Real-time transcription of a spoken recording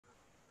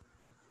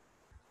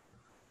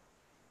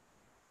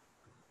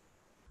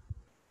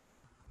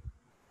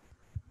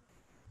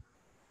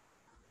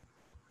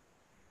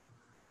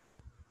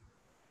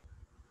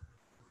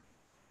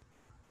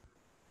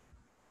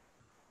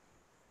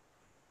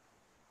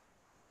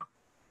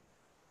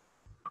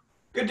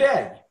Good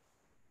day.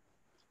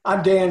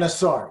 I'm Dan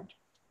Assard.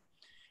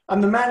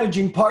 I'm the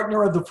managing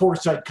partner of the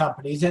Foresight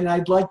companies, and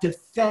I'd like to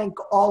thank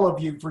all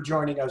of you for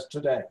joining us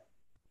today.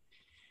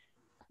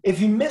 If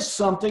you missed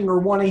something or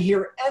want to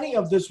hear any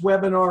of this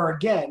webinar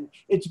again,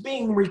 it's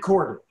being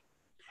recorded,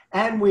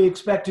 and we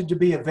expect it to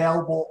be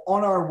available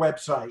on our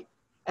website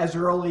as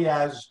early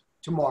as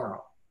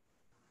tomorrow.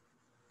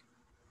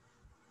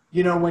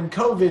 You know, when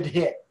COVID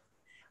hit,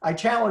 I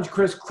challenged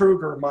Chris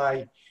Kruger,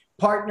 my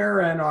partner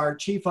and our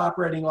chief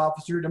operating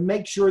officer, to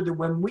make sure that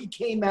when we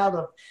came out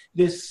of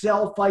this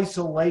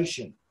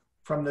self-isolation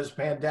from this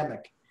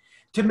pandemic,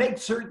 to make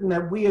certain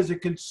that we as a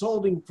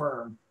consulting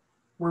firm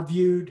were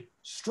viewed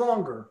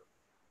stronger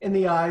in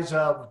the eyes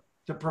of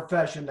the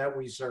profession that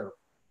we serve.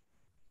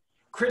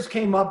 Chris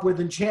came up with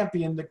and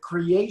championed the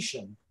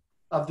creation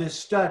of this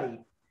study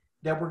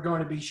that we're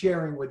going to be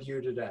sharing with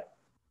you today.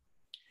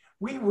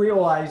 We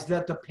realized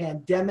that the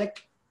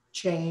pandemic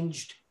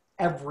changed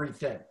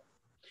everything.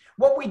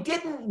 What we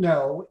didn't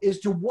know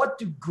is to what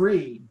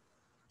degree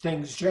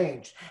things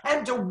changed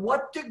and to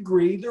what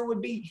degree there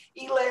would be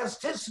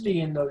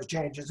elasticity in those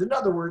changes. In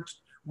other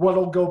words,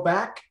 what'll go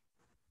back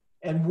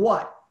and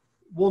what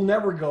will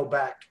never go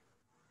back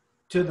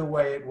to the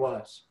way it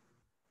was.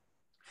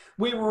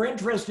 We were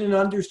interested in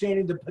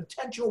understanding the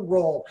potential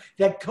role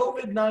that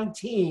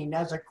COVID-19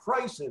 as a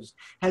crisis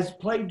has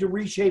played to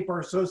reshape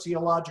our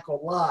sociological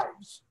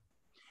lives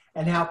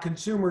and how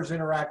consumers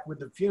interact with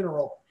the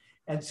funeral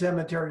and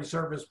cemetery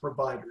service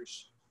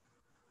providers.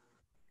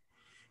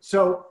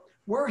 So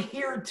we're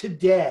here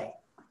today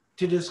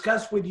to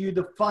discuss with you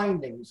the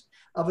findings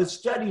of a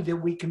study that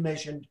we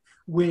commissioned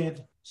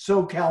with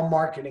SoCal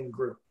Marketing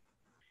Group.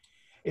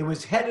 It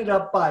was headed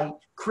up by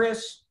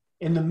Chris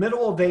in the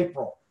middle of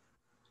April.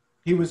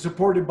 He was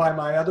supported by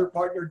my other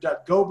partner,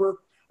 Doug Gober,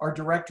 our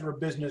Director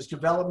of Business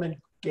Development,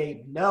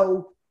 Gabe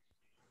No,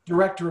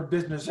 Director of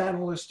Business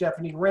Analyst,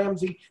 Stephanie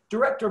Ramsey,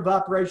 Director of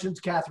Operations,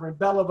 Catherine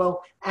Beliveau,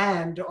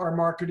 and our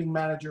Marketing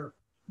Manager,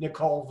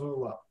 Nicole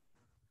Vullo.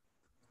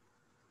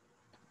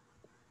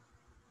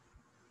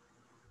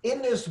 In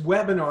this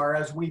webinar,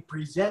 as we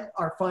present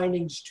our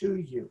findings to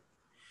you,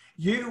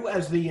 you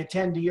as the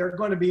attendee are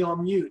going to be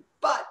on mute,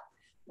 but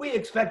we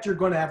expect you're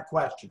going to have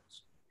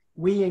questions.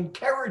 We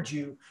encourage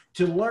you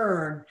to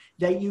learn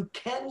that you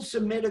can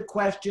submit a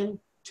question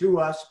to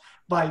us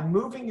by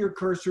moving your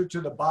cursor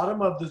to the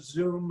bottom of the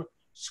Zoom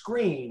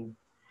screen,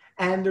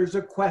 and there's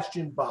a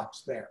question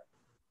box there.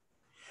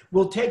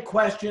 We'll take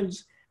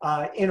questions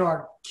in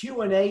our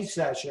Q&A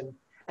session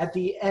at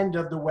the end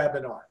of the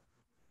webinar.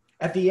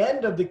 At the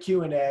end of the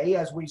Q&A,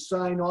 as we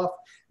sign off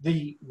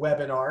the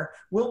webinar,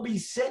 we'll be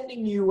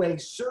sending you a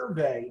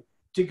survey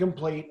to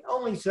complete,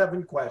 only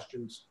 7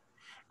 questions.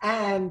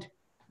 And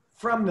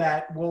from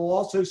that, we'll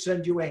also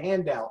send you a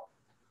handout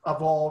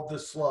of all of the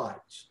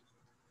slides.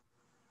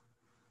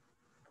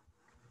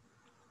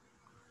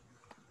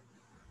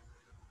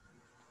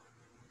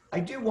 I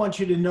do want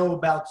you to know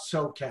about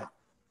SoCal.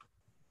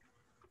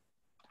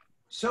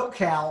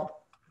 SoCal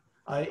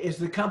is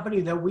the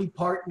company that we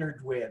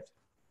partnered with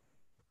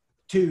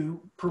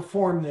to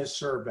perform this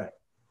survey.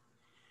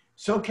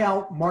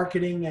 SoCal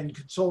Marketing and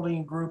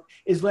Consulting Group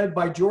is led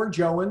by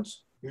George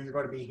Owens, who you're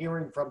going to be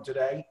hearing from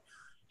today.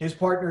 His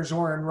partners,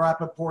 Oren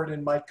Rappaport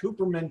and Mike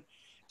Cooperman,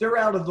 they're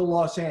out of the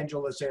Los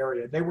Angeles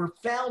area. They were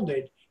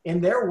founded,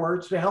 in their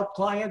words, to help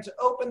clients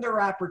open their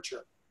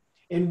aperture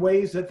in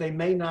ways that they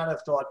may not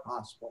have thought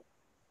possible.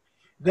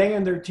 They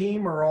and their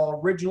team are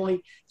all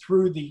originally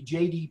through the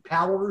J.D.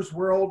 Powers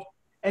world,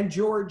 and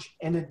George,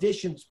 in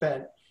addition,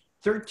 spent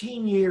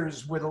 13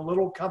 years with a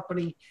little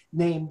company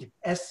named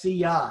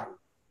SCI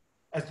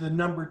as the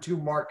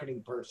 #2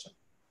 marketing person.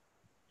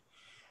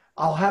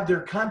 I'll have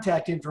their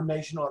contact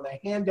information on the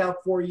handout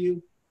for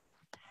you.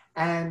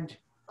 And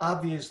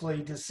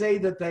obviously, to say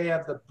that they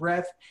have the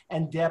breadth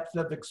and depth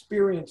of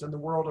experience in the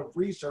world of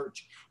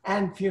research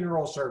and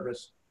funeral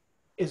service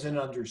is an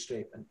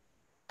understatement.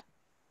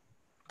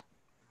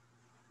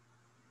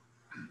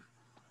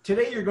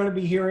 Today, you're going to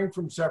be hearing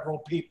from several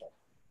people.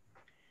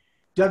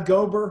 Doug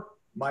Gober,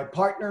 my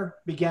partner,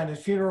 began his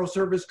funeral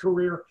service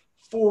career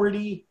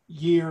 40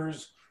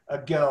 years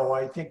ago.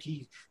 I think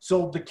he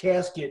sold the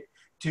casket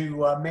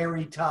to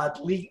Mary Todd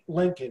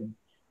Lincoln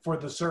for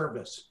the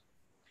service.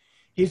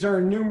 He's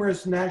earned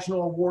numerous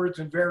national awards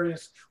in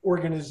various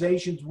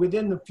organizations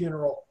within the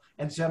funeral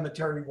and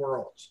cemetery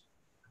worlds.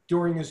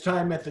 During his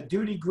time at the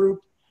Duty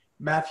Group,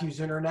 Matthews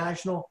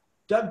International,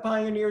 Doug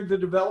pioneered the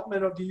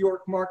development of the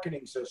York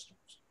marketing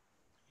systems.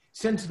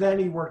 Since then,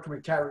 he worked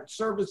with Carriage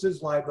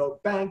Services, Live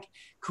Oak Bank,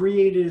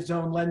 created his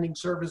own lending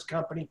service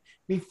company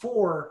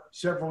before,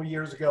 several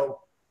years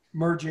ago,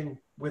 merging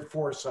with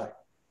Foresight.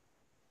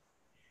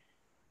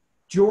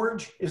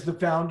 George is the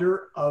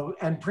founder of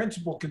and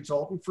principal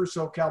consultant for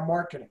SoCal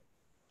Marketing.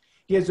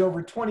 He has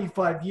over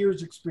 25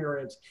 years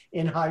experience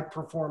in high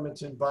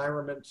performance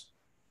environments.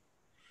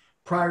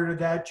 Prior to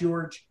that,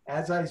 George,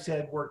 as I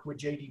said, worked with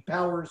J.D.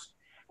 Powers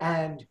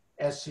and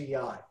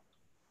SCI.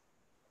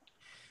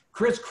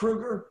 Chris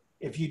Kruger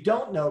if you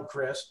don't know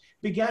Chris,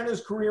 began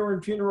his career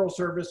in funeral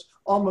service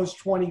almost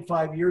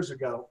 25 years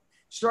ago,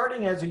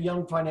 starting as a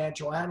young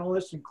financial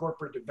analyst in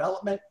corporate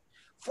development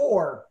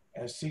for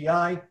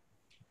SCI,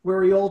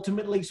 where he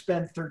ultimately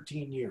spent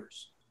 13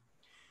 years.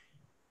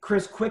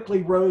 Chris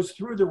quickly rose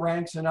through the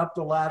ranks and up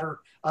the ladder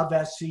of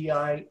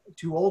SCI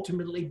to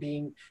ultimately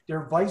being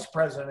their vice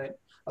president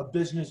of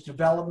business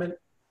development,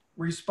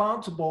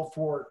 responsible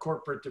for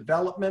corporate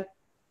development,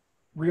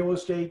 real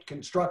estate,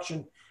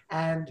 construction,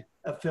 and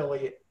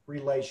affiliate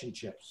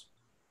relationships.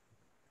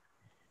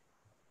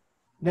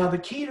 Now, the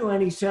key to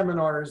any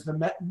seminar is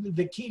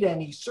the key to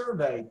any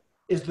survey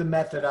is the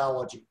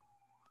methodology.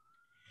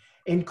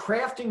 In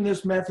crafting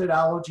this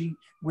methodology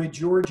with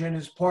George and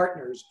his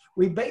partners,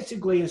 we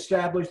basically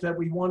established that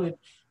we wanted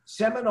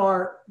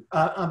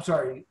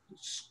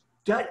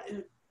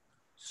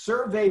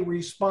survey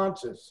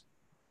responses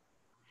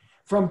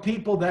from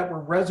people that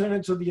were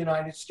residents of the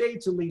United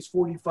States, at least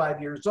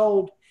 45 years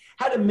old,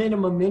 had a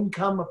minimum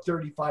income of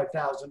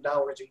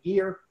 $35,000 a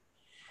year.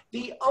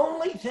 The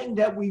only thing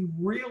that we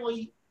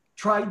really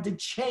tried to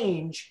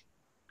change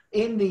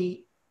in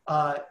the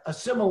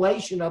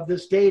assimilation of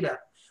this data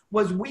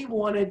was we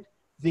wanted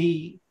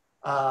the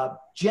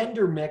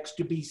gender mix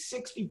to be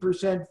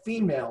 60%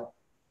 female,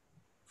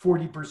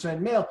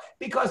 40% male,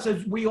 because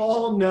as we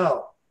all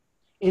know,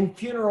 in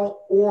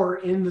funeral or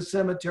in the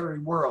cemetery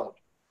world,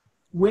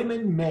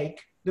 women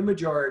make the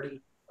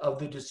majority of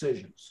the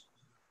decisions.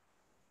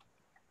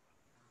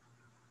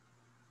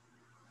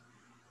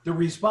 The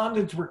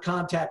respondents were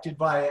contacted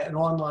via an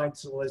online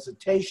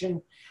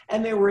solicitation,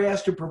 and they were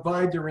asked to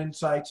provide their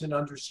insights and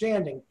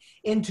understanding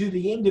into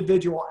the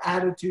individual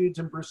attitudes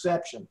and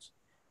perceptions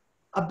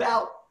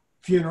about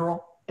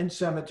funeral and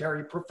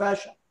cemetery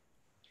profession.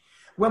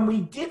 When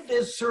we did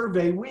this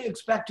survey, we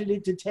expected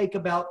it to take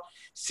about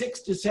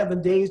 6 to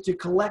 7 days to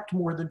collect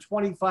more than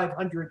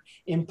 2,500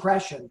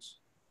 impressions.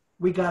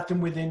 We got them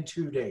within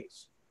 2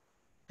 days.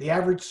 The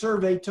average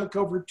survey took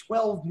over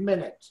 12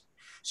 minutes.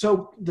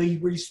 So the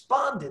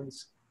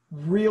respondents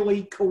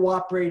really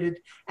cooperated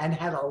and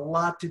had a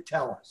lot to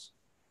tell us.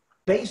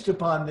 Based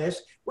upon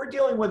this, we're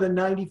dealing with a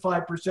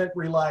 95%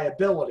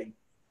 reliability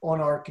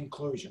on our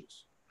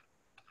conclusions.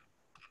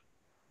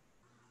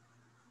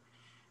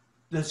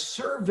 The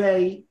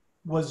survey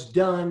was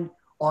done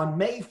on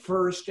May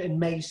 1st and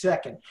May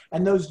 2nd,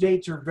 and those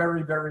dates are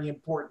very, very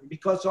important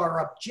because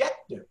our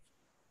objective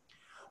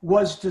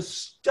was to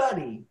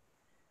study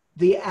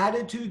the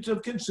attitudes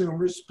of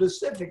consumers,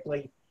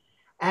 specifically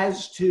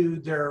as to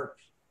their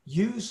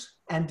use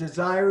and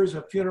desires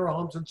of funeral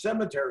homes and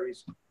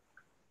cemeteries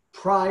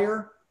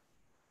prior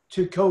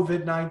to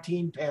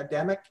COVID-19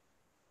 pandemic,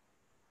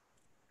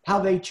 how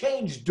they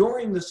changed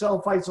during the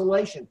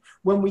self-isolation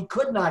when we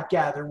could not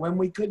gather, when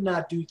we could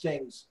not do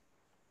things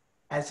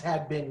as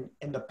had been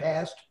in the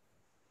past.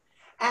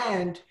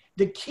 And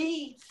the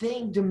key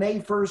thing to May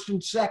 1st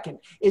and 2nd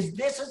is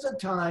this is a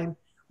time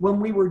when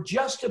we were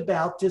just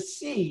about to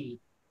see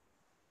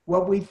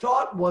what we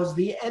thought was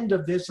the end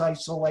of this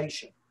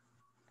isolation,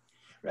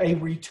 a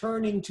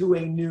returning to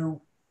a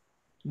new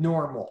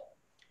normal.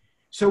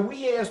 So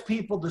we asked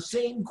people the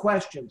same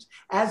questions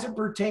as it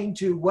pertained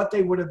to what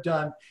they would have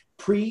done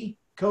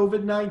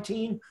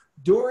pre-COVID-19,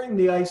 during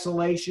the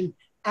isolation,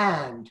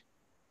 and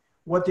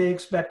what they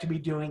expect to be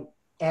doing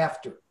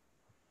after.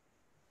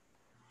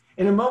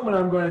 In a moment,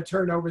 I'm going to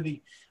turn over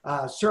the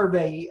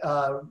survey,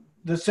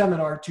 the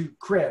seminar to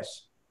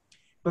Chris.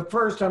 But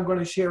first, I'm going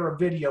to share a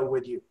video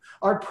with you.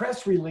 Our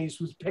press release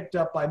was picked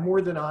up by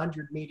more than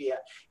 100 media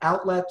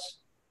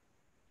outlets,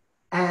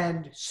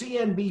 and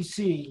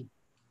CNBC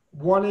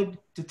wanted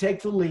to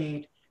take the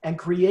lead and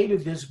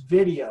created this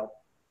video.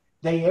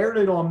 They aired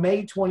it on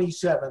May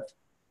 27th,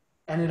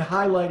 and it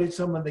highlighted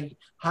some of the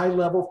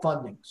high-level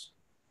fundings.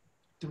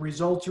 The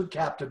results are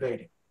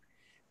captivating.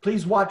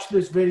 Please watch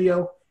this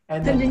video.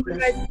 And then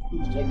Chris,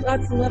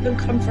 lots of love and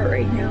comfort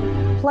right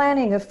now.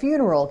 Planning a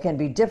funeral can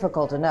be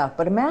difficult enough,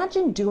 but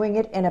imagine doing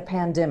it in a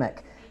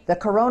pandemic. The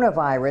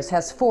coronavirus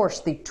has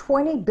forced the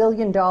 $20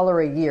 billion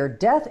a year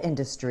death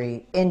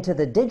industry into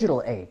the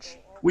digital age.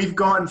 We've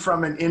gone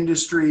from an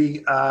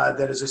industry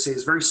that, as I say,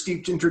 is very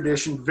steeped in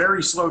tradition,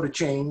 very slow to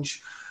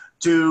change,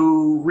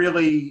 to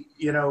really,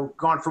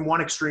 gone from one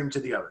extreme to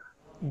the other.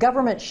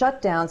 Government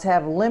shutdowns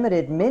have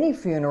limited many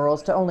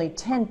funerals to only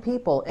 10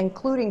 people,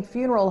 including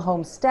funeral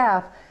home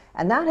staff,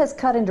 and that has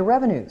cut into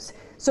revenues.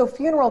 So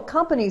funeral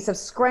companies have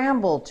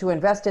scrambled to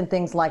invest in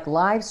things like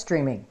live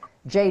streaming.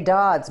 Jay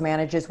Dodds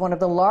manages one of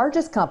the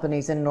largest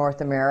companies in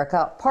North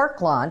America,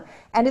 Parklawn,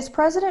 and is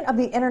president of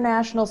the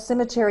International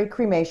Cemetery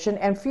Cremation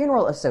and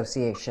Funeral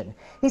Association.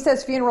 He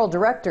says funeral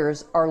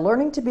directors are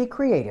learning to be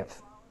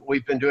creative.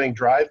 We've been doing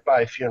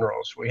drive-by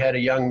funerals. We had a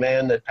young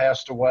man that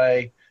passed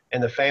away,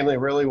 and the family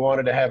really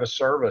wanted to have a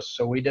service.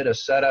 So we did a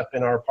setup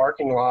in our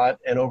parking lot,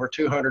 and over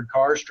 200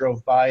 cars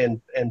drove by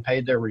and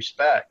paid their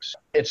respects.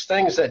 It's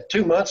things that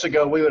 2 months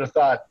ago we would have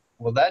thought,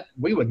 well, that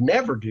we would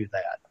never do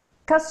that.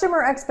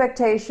 Customer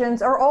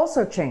expectations are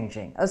also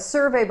changing. A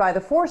survey by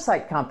the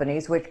Foresight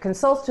companies, which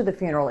consults to the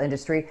funeral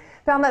industry,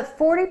 found that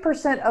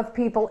 40% of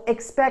people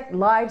expect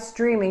live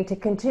streaming to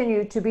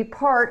continue to be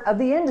part of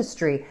the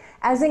industry,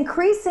 as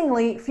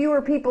increasingly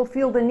fewer people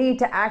feel the need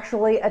to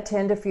actually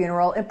attend a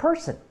funeral in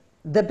person.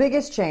 The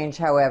biggest change,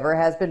 however,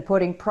 has been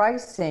putting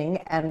pricing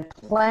and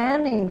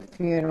planning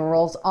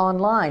funerals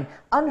online,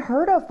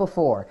 unheard of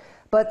before.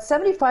 But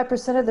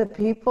 75% of the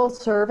people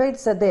surveyed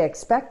said they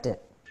expect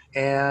it.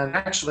 And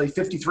actually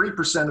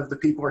 53% of the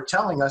people are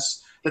telling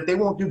us that they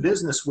won't do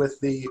business with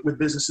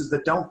businesses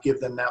that don't give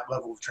them that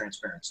level of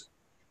transparency.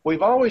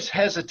 We've always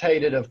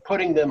hesitated of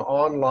putting them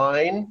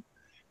online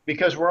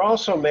because we're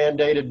also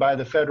mandated by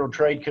the Federal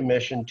Trade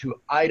Commission to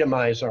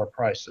itemize our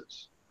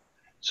prices.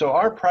 So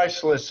our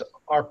price lists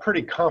are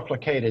pretty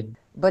complicated.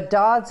 But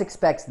Dodds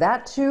expects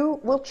that too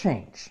will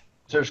change.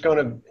 There's going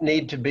to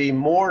need to be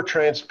more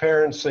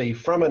transparency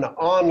from an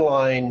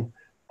online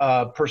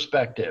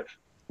perspective.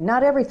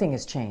 Not everything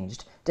has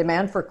changed.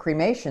 Demand for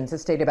cremations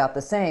has stayed about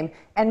the same,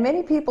 and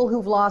many people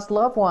who've lost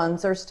loved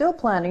ones are still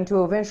planning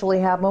to eventually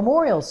have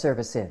memorial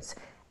services.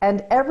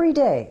 And every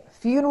day,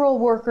 funeral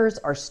workers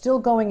are still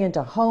going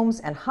into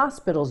homes and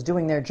hospitals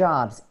doing their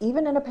jobs,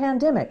 even in a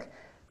pandemic,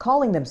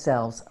 calling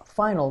themselves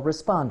final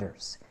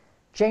responders.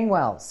 Jane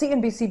Wells,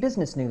 CNBC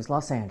Business News,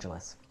 Los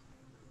Angeles.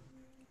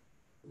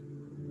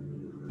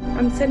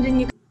 I'm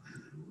sending you.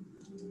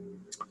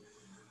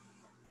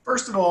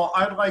 First of all,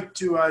 I'd like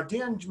to,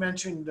 Dan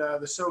mentioned the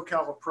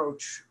SoCal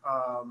approach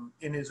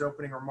in his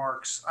opening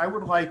remarks. I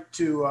would like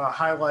to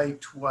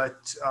highlight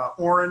what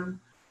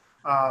Orrin,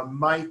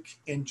 Mike,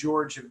 and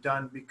George have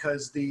done,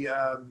 because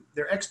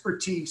their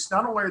expertise,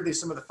 not only are they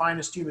some of the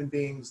finest human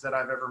beings that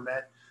I've ever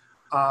met,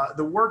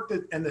 the work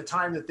and the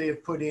time that they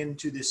have put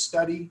into this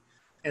study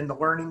and the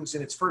learnings,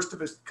 and its first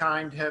of its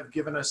kind, have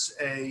given us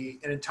an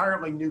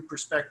entirely new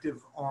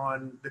perspective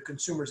on the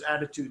consumer's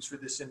attitudes for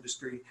this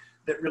industry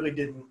that really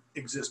didn't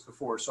exist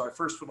before. So I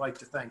first would like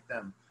to thank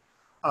them.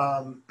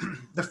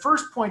 The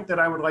first point that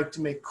I would like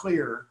to make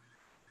clear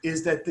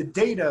is that the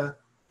data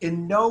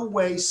in no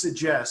way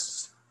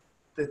suggests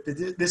that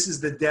this is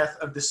the death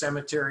of the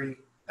cemetery,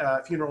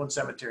 funeral and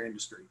cemetery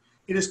industry.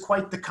 It is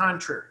quite the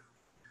contrary.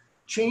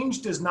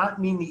 Change does not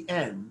mean the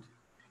end.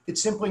 It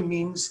simply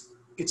means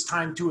it's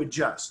time to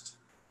adjust.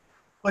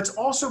 Let's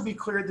also be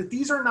clear that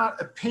these are not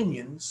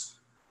opinions,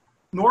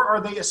 nor are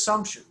they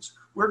assumptions.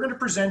 We're going to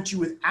present you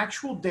with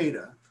actual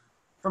data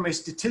from a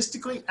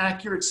statistically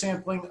accurate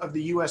sampling of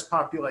the US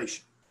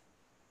population.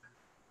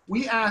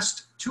 We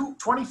asked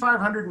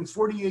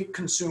 2,548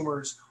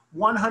 consumers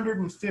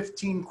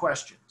 115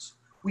 questions.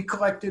 We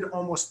collected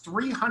almost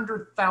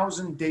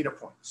 300,000 data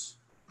points,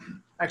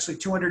 actually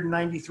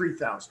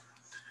 293,000.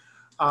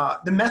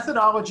 The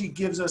methodology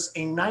gives us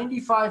a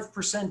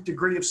 95%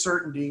 degree of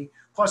certainty,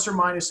 plus or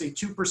minus a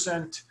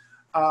 2%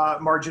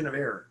 margin of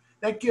error.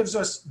 That gives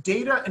us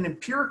data and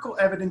empirical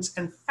evidence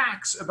and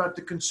facts about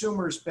the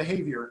consumer's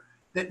behavior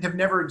that have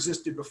never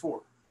existed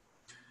before.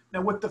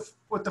 Now, what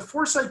the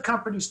Foresight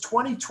Company's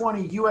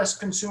 2020 US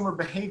Consumer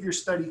Behavior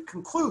Study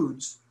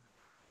concludes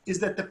is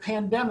that the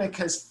pandemic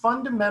has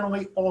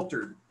fundamentally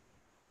altered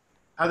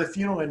how the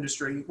funeral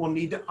industry will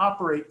need to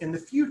operate in the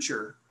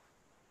future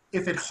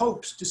if it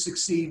hopes to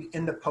succeed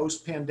in the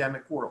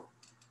post-pandemic world.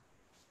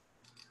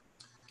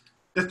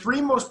 The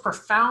three most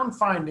profound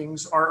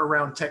findings are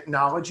around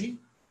technology,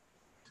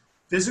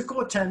 physical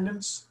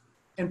attendance,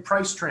 and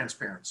price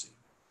transparency.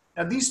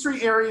 Now, these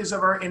three areas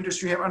of our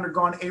industry have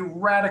undergone a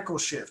radical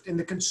shift, and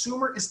the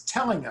consumer is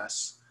telling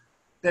us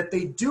that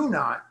they do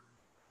not,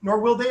 nor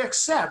will they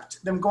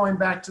accept them going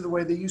back to the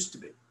way they used to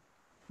be.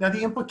 Now,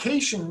 the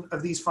implication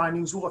of these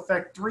findings will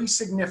affect three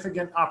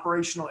significant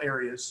operational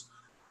areas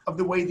of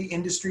the way the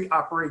industry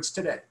operates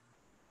today.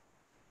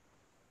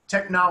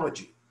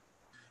 Technology.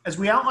 As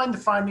we outline the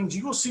findings,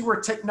 you will see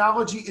where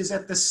technology is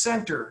at the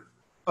center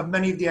of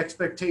many of the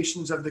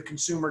expectations of the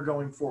consumer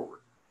going forward.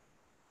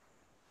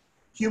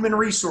 Human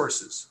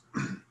resources.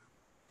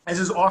 As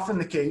is often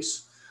the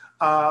case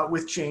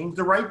with change,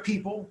 the right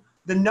people,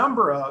 the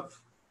number of,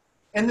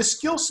 and the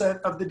skill set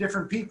of the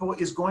different people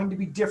is going to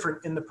be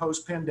different in the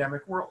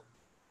post-pandemic world.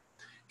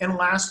 And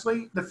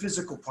lastly, the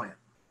physical plant,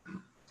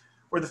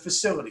 or the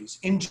facilities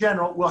in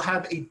general, will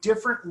have a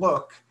different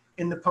look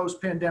in the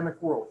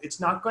post-pandemic world. It's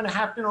not going to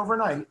happen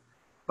overnight,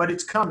 but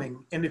it's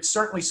coming, and it's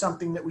certainly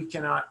something that we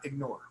cannot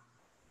ignore.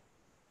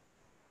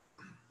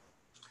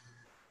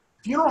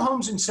 Funeral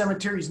homes and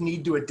cemeteries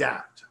need to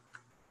adapt.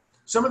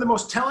 Some of the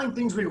most telling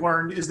things we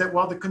learned is that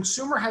while the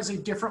consumer has a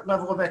different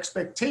level of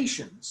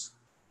expectations,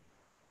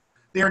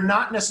 they are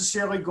not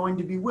necessarily going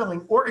to be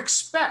willing or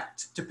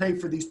expect to pay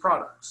for these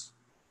products.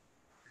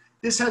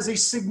 This has a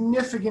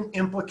significant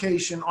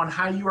implication on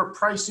how you are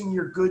pricing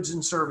your goods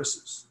and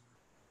services.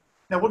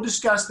 Now, we'll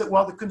discuss that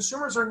while the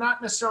consumers are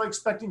not necessarily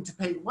expecting to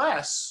pay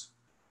less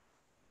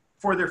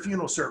for their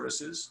funeral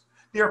services,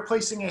 they are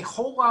placing a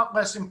whole lot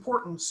less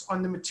importance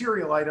on the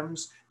material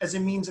items as a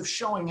means of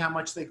showing how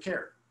much they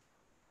care.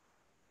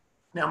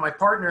 Now, my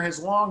partner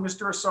has long,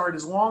 Mr. Assard,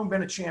 has long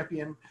been a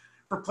champion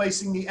for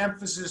placing the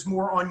emphasis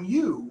more on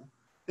you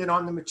than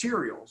on the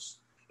materials.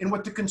 And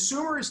what the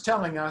consumer is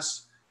telling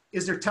us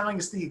is they're telling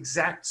us the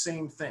exact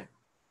same thing.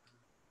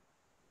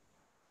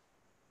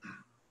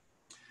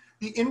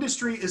 The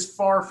industry is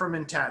far from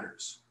in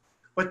tatters,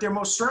 but there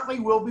most certainly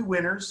will be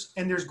winners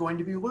and there's going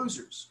to be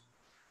losers.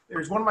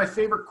 There's one of my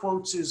favorite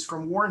quotes is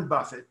from Warren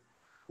Buffett: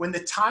 "When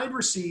the tide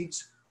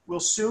recedes, we'll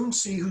soon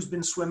see who's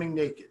been swimming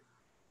naked."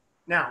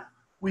 Now,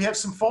 we have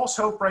some false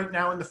hope right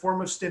now in the form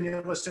of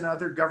stimulus and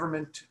other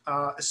government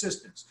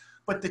assistance,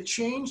 but the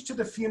change to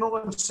the funeral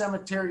and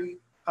cemetery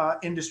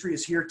industry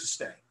is here to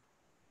stay.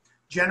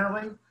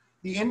 Generally,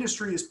 the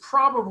industry is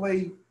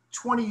probably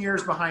 20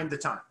 years behind the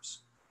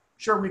times.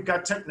 Sure, we've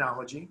got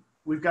technology,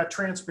 we've got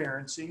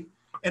transparency,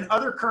 and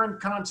other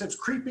current concepts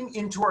creeping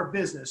into our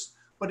business,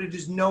 but it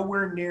is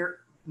nowhere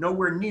near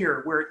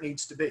where it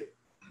needs to be.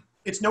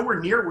 It's nowhere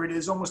near where it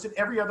is almost in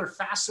every other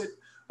facet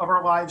of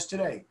our lives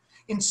today.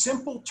 In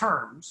simple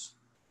terms,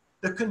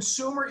 the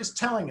consumer is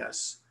telling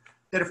us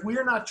that if we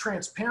are not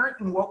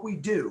transparent in what we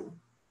do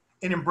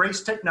and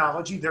embrace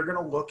technology, they're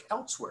going to look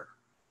elsewhere.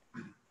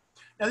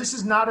 Now, this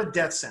is not a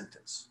death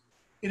sentence.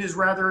 It is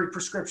rather a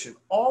prescription.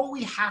 All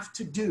we have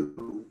to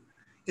do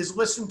is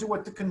listen to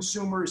what the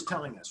consumer is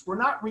telling us. We're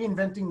not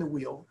reinventing the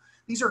wheel.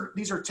 These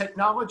are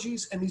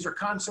technologies and these are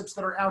concepts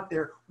that are out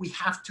there. We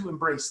have to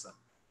embrace them.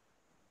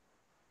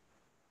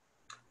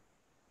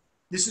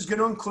 This is going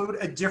to include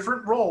a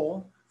different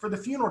role for the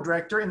funeral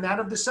director and that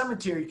of the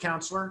cemetery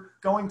counselor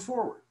going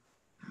forward.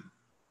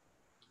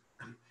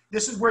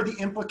 This is where the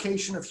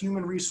implication of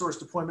human resource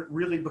deployment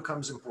really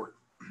becomes important.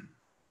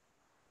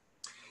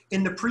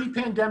 In the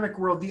pre-pandemic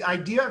world, the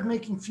idea of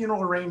making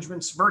funeral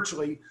arrangements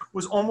virtually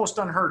was almost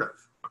unheard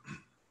of.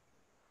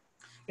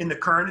 In the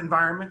current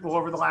environment, well,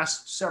 over the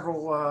last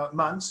several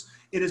months,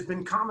 it has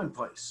been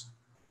commonplace.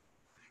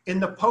 In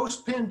the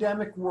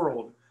post-pandemic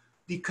world,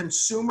 the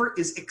consumer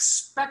is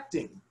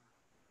expecting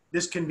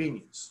this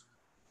convenience.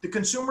 The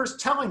consumer is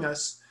telling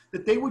us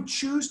that they would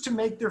choose to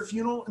make their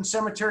funeral and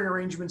cemetery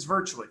arrangements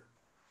virtually.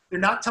 They're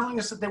not telling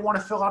us that they want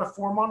to fill out a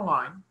form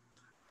online.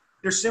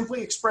 They're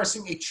simply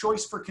expressing a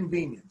choice for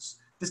convenience.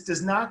 This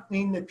does not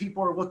mean that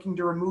people are looking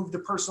to remove the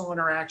personal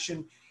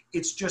interaction.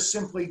 It's just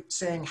simply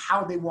saying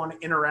how they want to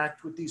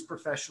interact with these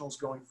professionals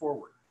going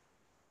forward.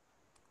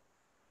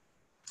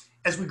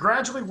 As we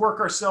gradually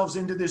work ourselves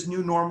into this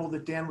new normal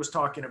that Dan was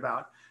talking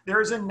about, there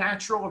is a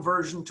natural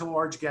aversion to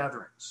large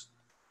gatherings.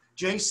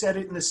 Jay said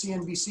it in the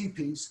CNBC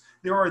piece,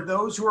 there are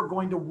those who are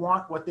going to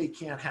want what they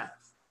can't have.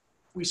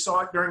 We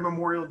saw it during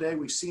Memorial Day.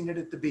 We've seen it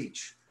at the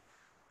beach.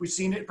 We're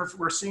seeing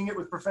it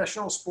with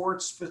professional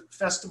sports,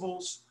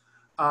 festivals,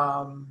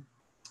 and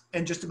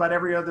just about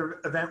every other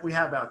event we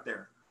have out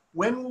there.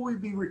 When will we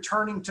be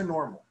returning to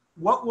normal?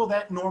 What will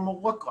that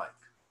normal look like?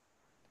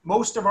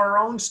 Most of our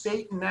own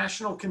state and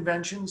national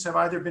conventions have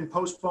either been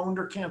postponed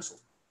or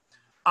canceled.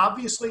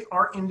 Obviously,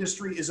 our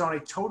industry is on a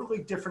totally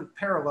different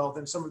parallel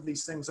than some of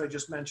these things I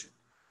just mentioned.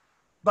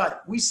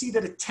 But we see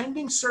that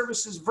attending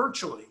services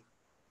virtually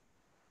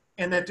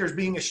and that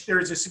there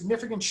is a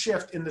significant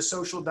shift in the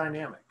social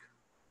dynamic.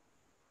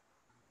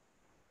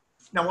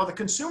 Now, while the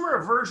consumer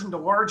aversion to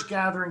large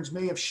gatherings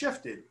may have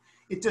shifted,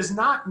 it does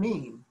not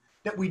mean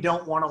that we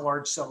don't want a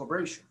large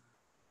celebration.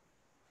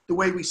 The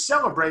way we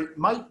celebrate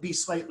might be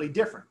slightly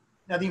different.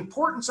 Now, the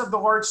importance of the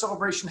large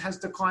celebration has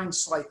declined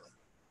slightly,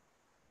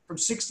 from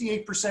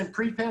 68%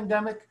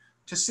 pre-pandemic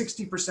to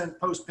 60%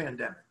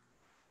 post-pandemic.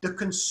 The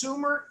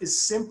consumer is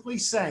simply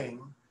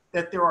saying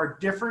that there are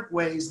different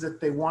ways that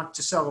they want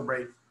to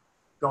celebrate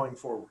going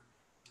forward.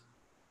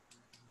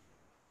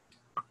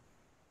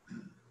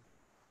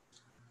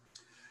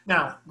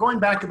 Now, going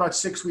back about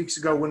 6 weeks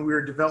ago when we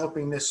were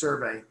developing this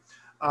survey,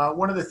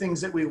 one of the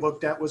things that we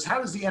looked at was how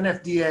does the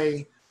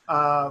NFDA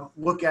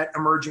look at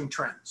emerging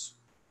trends?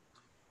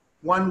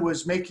 One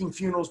was making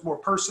funerals more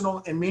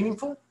personal and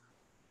meaningful,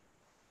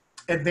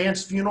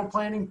 advanced funeral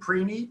planning,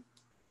 pre-need,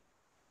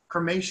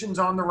 cremations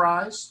on the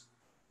rise,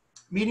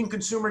 meeting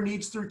consumer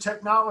needs through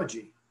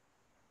technology,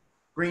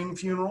 green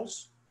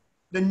funerals,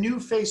 the new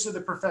face of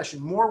the profession,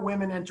 more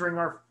women entering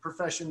our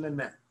profession than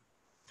men.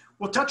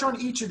 We'll touch on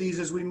each of these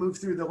as we move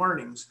through the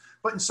learnings,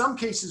 but in some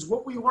cases,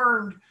 what we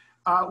learned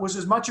was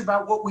as much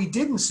about what we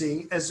didn't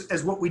see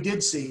as what we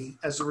did see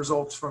as the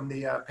results from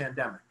the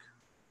pandemic.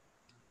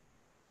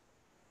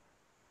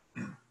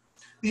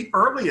 The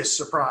earliest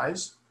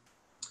surprise,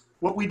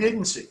 what we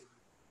didn't see.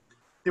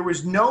 There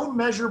was no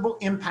measurable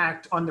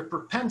impact on the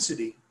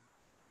propensity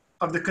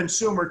of the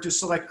consumer to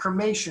select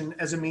cremation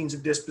as a means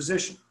of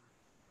disposition.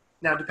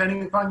 Now,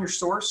 depending upon your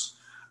source,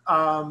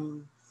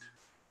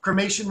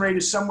 cremation rate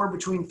is somewhere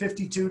between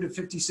 52 to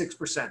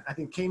 56%. I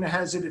think Cana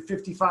has it at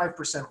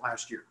 55%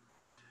 last year.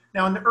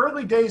 Now, in the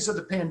early days of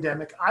the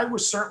pandemic, I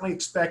was certainly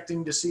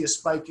expecting to see a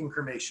spike in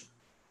cremation,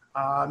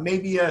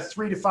 maybe a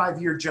 3 to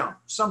 5 year jump,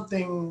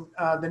 something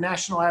the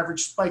national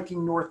average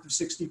spiking north of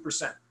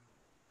 60%.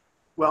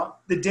 Well,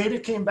 the data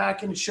came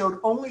back and it showed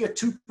only a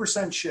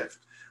 2% shift,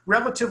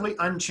 relatively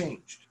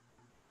unchanged.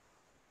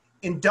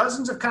 In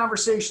dozens of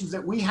conversations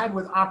that we had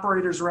with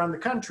operators around the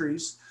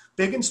countries,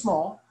 big and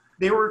small,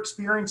 they were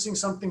experiencing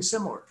something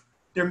similar.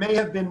 There may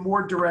have been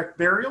more direct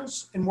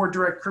burials and more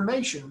direct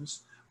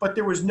cremations, but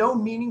there was no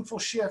meaningful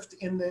shift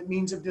in the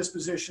means of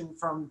disposition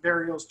from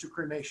burials to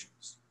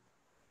cremations.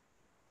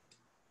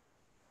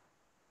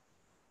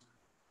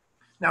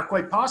 Now,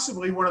 quite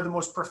possibly, one of the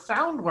most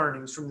profound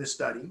learnings from this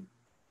study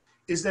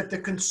is that the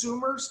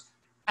consumers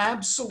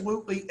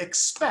absolutely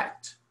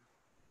expect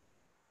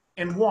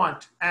and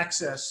want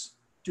access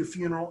to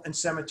funeral and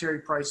cemetery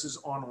prices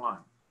online.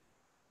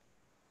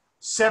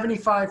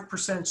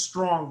 75%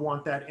 strong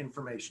want that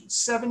information,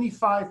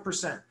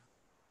 75%.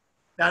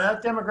 Now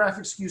that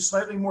demographic skews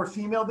slightly more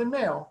female than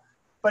male,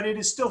 but it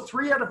is still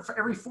 3 out of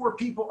every 4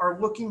 people are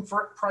looking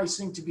for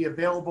pricing to be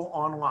available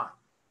online.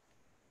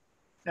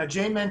 Now,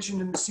 Jay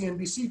mentioned in the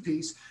CNBC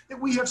piece that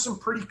we have some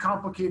pretty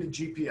complicated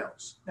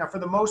GPLs. Now, for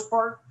the most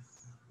part,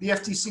 the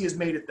FTC has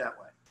made it that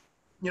way.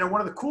 You know,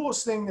 one of the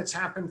coolest things that's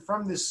happened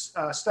from this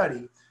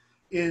study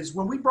is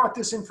when we brought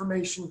this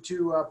information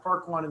to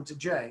Park One and to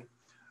Jay,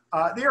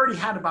 they already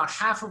had about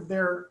half of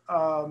their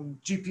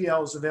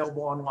GPLs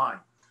available online.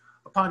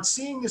 Upon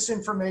seeing this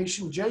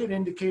information, Jay had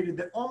indicated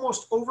that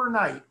almost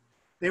overnight,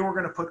 they were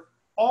going to put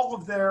all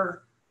of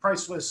their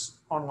price lists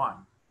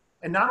online.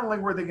 And not only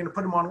were they going to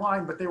put them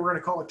online, but they were going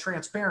to call it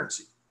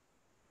transparency.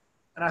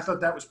 And I thought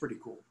that was pretty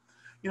cool.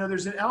 You know,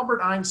 there's an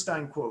Albert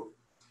Einstein quote: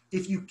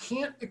 if you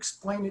can't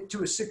explain it to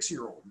a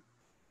 6-year-old,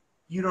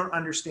 you don't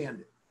understand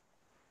it.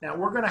 Now,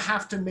 we're going to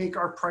have to make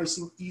our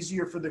pricing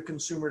easier for the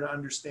consumer to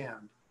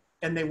understand,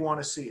 and they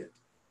want to see it.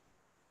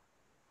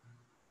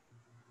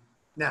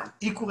 Now,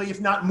 equally,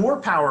 if not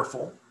more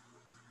powerful,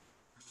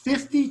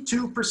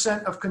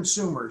 52% of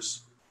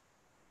consumers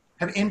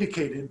have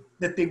indicated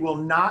that they will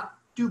not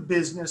do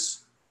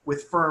business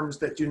with firms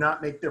that do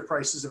not make their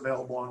prices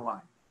available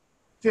online.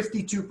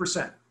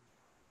 52%.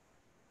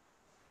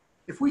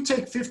 If we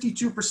take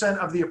 52%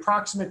 of the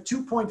approximate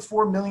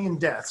 2.4 million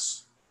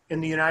deaths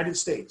in the United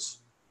States,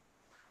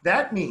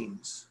 that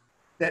means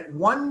that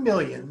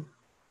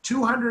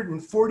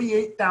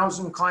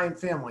 1,248,000 client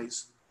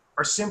families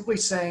are simply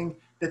saying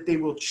that they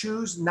will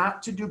choose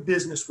not to do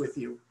business with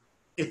you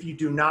if you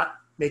do not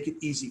make it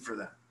easy for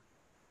them.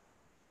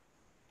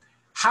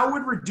 How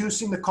would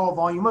reducing the call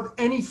volume of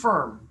any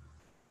firm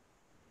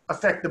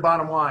affect the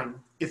bottom line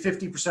if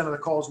 50% of the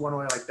calls went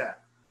away like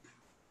that?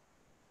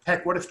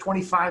 Heck, what if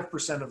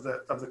 25%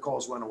 of the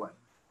calls went away?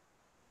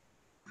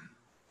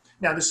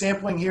 Now, the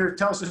sampling here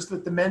tells us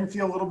that the men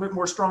feel a little bit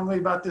more strongly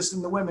about this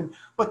than the women,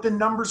 but the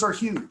numbers are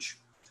huge,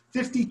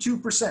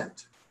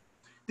 52%.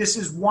 This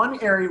is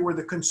one area where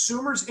the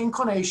consumer's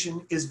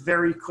inclination is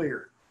very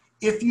clear.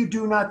 If you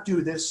do not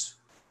do this,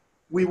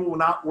 we will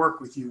not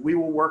work with you. We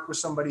will work with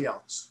somebody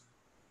else.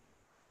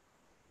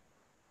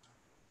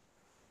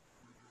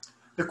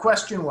 The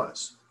question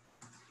was,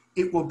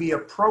 it will be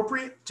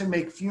appropriate to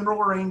make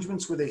funeral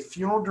arrangements with a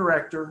funeral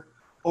director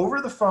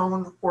over the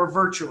phone or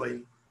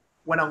virtually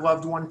when a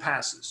loved one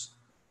passes.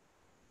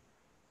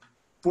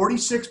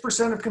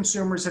 46% of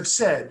consumers have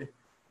said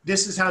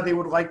this is how they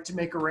would like to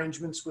make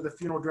arrangements with a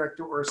funeral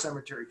director or a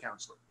cemetery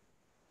counselor.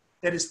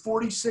 That is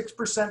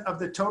 46% of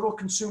the total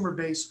consumer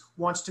base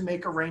wants to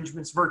make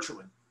arrangements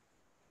virtually.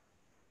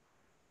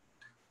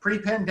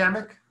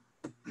 Pre-pandemic,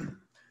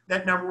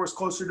 that number was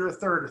closer to a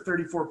third, or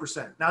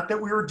 34%. Not that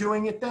we were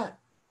doing it then.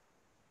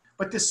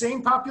 But the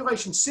same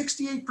population,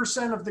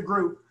 68% of the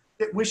group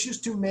that wishes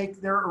to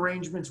make their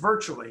arrangements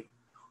virtually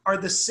are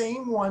the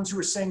same ones who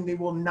are saying they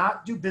will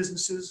not do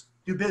business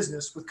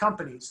with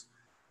companies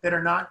that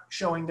are not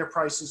showing their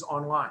prices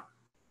online.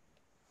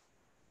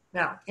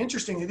 Now,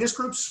 interestingly, this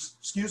group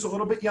skews a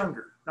little bit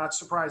younger, not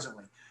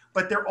surprisingly,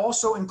 but they're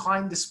also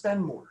inclined to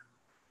spend more.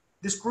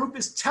 This group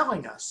is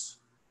telling us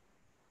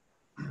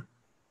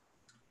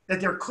that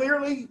they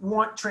clearly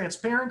want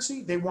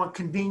transparency, they want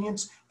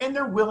convenience, and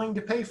they're willing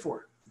to pay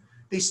for it.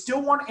 They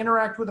still want to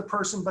interact with a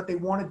person, but they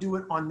want to do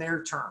it on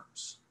their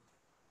terms.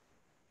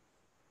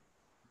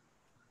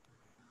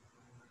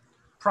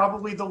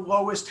 Probably the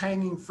lowest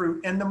hanging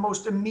fruit and the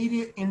most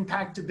immediate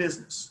impact to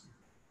business.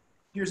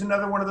 Here's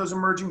another one of those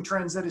emerging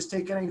trends that has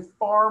taken a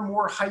far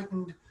more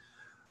heightened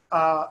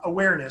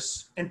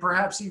awareness and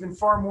perhaps even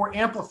far more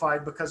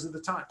amplified because of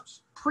the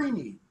times.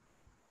 Pre-need.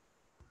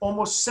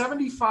 Almost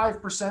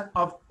 75%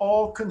 of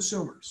all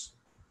consumers,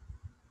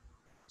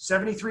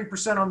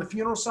 73% on the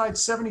funeral side,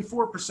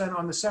 74%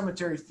 on the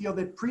cemetery, feel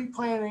that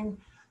pre-planning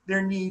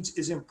their needs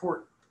is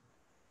important.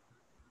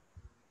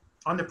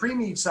 On the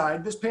pre-need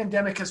side, this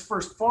pandemic has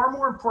forced far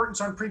more importance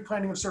on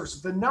pre-planning of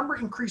services. The number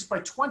increased by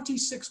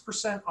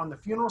 26% on the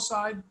funeral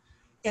side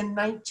and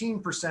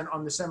 19%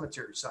 on the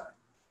cemetery side.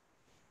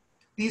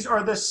 These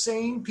are the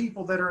same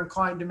people that are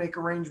inclined to make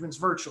arrangements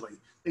virtually.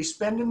 They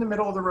spend in the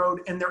middle of the road,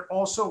 and they're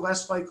also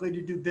less likely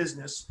to do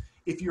business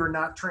if you're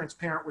not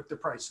transparent with the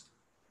pricing.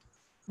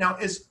 Now,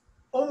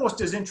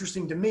 almost as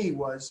interesting to me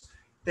was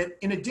that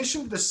in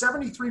addition to the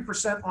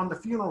 73% on the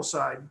funeral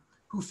side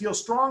who feel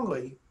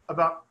strongly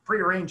about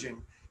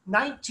pre-arranging,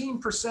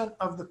 19%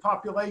 of the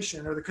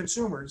population or the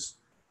consumers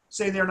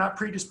say they're not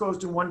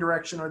predisposed in one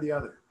direction or the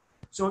other.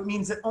 So it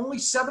means that only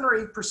 7 or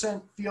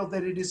 8% feel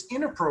that it is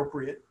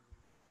inappropriate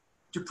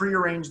to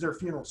prearrange their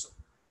funerals.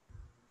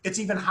 It's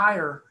even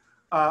higher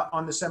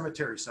on the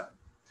cemetery side.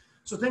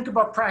 So think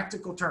about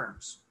practical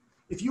terms.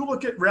 If you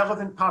look at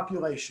relevant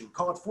population,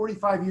 call it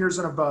 45 years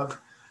and above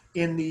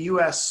in the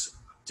US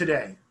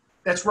today,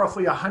 that's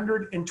roughly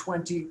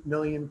 120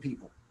 million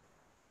people.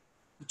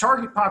 The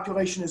target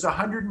population is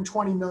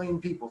 120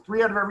 million people.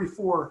 3 out of every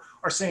 4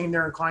 are saying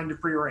they're inclined to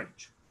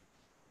prearrange.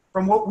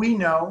 From what we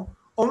know,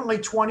 only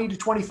 20 to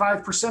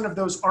 25% of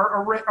those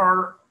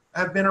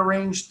have been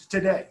arranged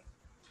today.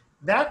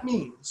 That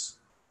means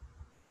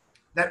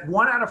that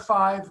 1 out of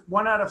 5,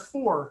 1 out of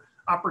 4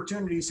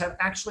 opportunities have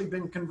actually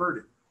been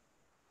converted.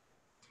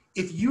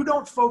 If you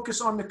don't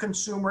focus on the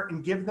consumer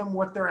and give them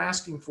what they're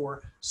asking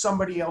for,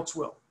 somebody else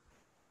will.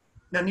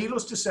 Now,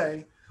 needless to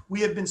say,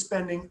 we have been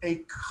spending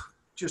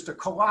just a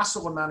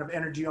colossal amount of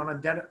energy on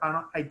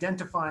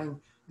identifying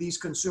these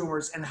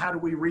consumers and how do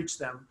we reach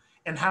them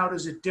and how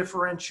does it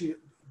differentially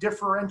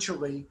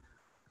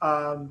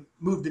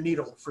move the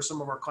needle for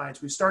some of our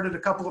clients. We started a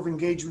couple of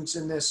engagements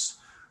in this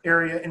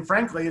area, and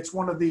frankly, it's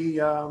one of the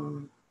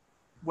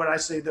what I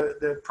say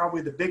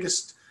probably the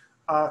biggest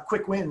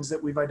quick wins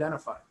that we've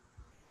identified.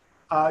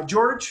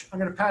 George, I'm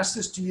going to pass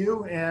this to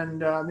you, and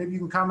maybe you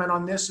can comment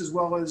on this as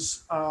well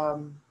as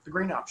the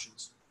green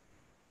options.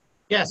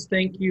 Yes,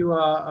 thank you.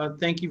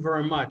 Thank you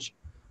very much.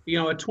 You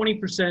know, a 20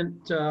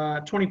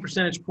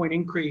 percentage point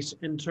increase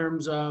in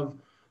terms of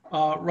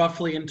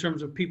roughly in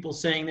terms of people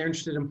saying they're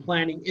interested in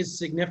planning is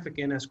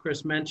significant, as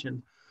Chris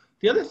mentioned.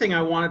 The other thing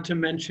I wanted to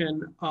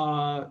mention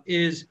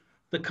is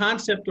the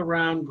concept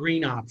around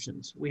green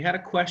options. We had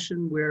a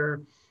question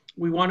where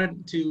we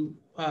wanted to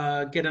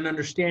get an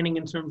understanding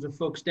in terms of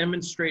folks'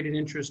 demonstrated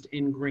interest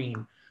in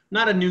green.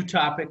 Not a new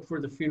topic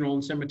for the funeral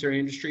and cemetery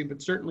industry, but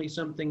certainly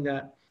something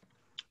that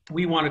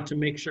we wanted to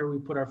make sure we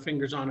put our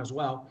fingers on as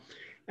well.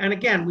 And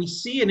again, we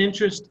see an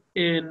interest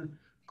in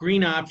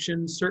green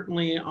options,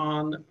 certainly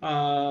on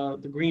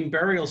the green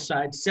burial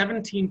side,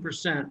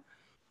 17%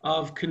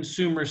 of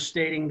consumers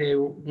stating they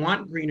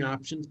want green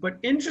options. But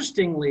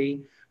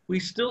interestingly, we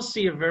still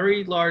see a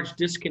very large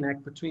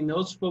disconnect between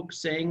those folks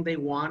saying they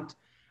want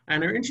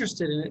and are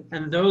interested in it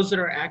and those that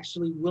are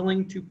actually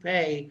willing to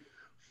pay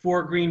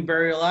for green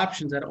burial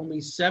options at only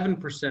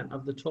 7%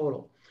 of the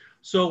total.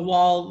 So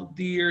while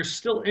there's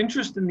still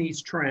interest in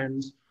these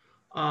trends,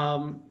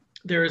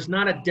 there is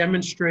not a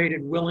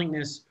demonstrated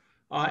willingness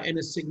in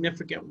a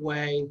significant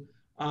way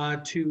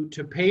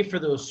to pay for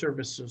those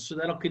services. So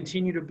that'll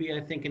continue to be, I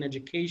think, an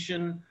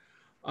education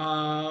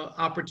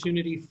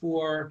opportunity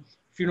for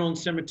funeral and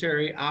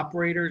cemetery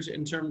operators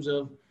in terms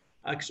of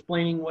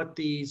explaining what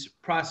these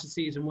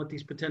processes and what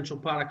these potential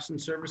products and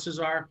services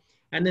are,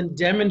 and then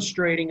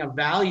demonstrating a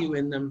value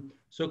in them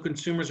so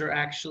consumers are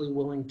actually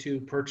willing to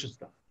purchase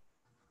them.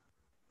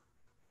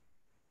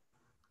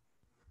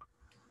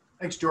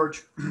 Thanks,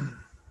 George.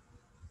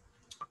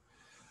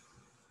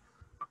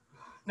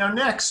 Now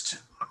next,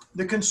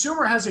 the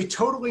consumer has a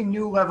totally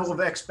new level of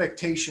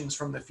expectations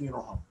from the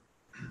funeral home.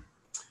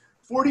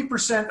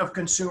 40% of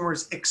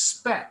consumers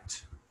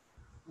expect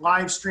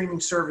live streaming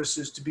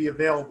services to be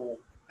available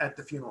at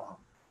the funeral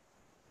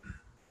home.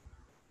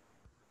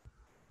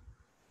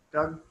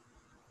 Doug?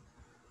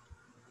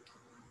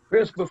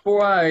 Chris,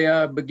 before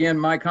I begin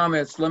my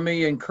comments, let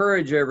me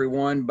encourage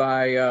everyone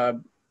by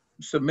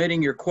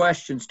submitting your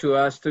questions to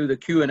us through the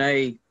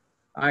Q&A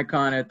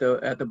icon at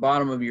the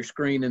bottom of your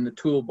screen in the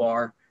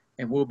toolbar,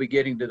 and we'll be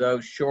getting to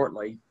those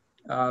shortly.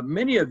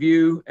 Many of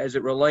you, as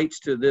it relates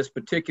to this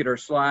particular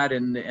slide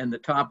and the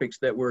topics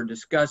that we're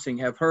discussing,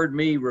 have heard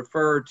me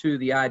refer to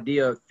the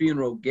idea of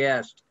funeral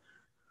guest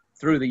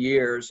through the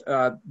years.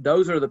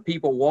 Those are the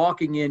people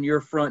walking in your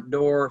front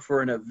door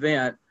for an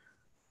event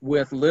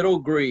with little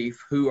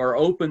grief who are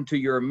open to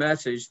your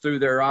message through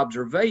their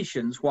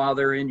observations while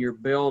they're in your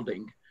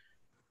building.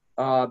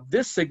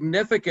 This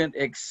significant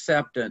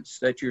acceptance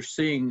that you're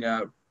seeing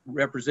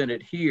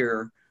represented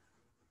here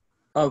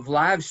of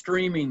live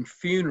streaming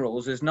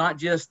funerals is not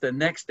just the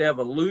next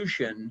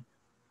evolution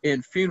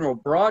in funeral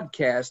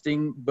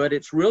broadcasting, but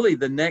it's really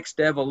the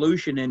next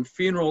evolution in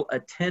funeral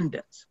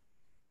attendance.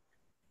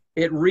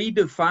 It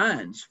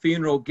redefines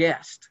funeral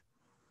guests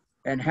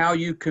and how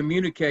you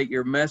communicate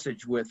your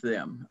message with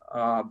them.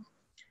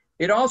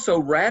 It also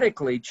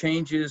radically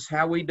changes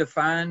how we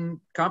define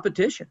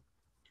competition.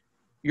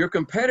 Your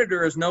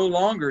competitor is no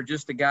longer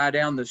just a guy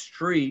down the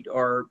street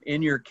or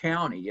in your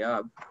county.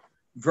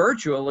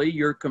 Virtually,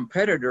 your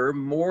competitor,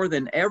 more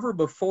than ever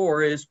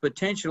before, is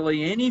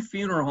potentially any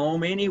funeral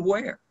home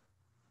anywhere.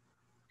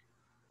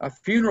 A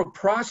funeral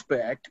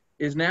prospect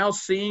is now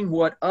seeing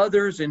what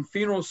others in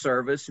funeral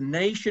service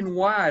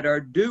nationwide are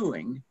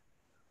doing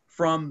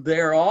from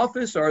their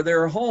office or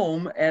their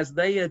home as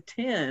they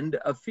attend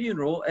a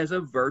funeral as a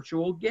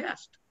virtual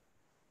guest.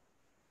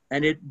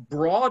 And it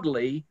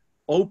broadly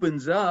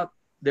opens up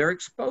their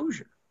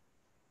exposure.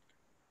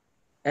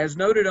 As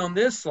noted on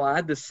this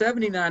slide, the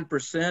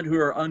 79% who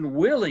are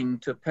unwilling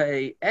to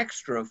pay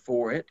extra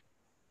for it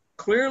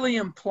clearly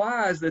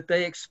implies that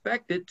they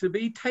expect it to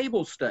be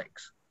table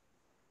stakes,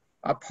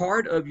 a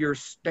part of your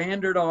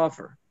standard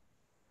offer.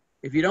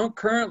 If you don't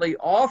currently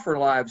offer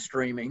live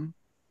streaming,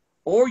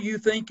 or you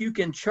think you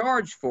can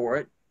charge for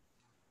it,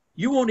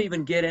 you won't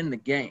even get in the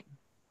game.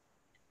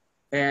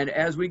 And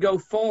as we go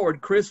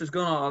forward, Chris is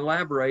going to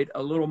elaborate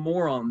a little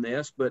more on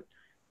this, but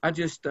I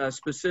just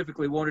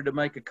specifically wanted to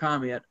make a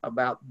comment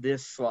about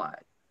this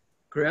slide.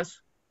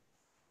 Chris?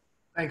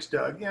 Thanks,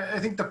 Doug. Yeah, I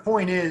think the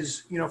point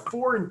is,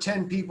 4 in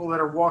 10 people that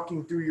are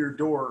walking through your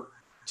door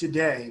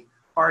today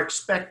are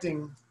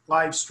expecting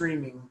live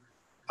streaming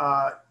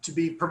to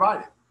be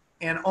provided,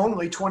 and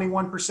only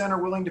 21%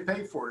 are willing to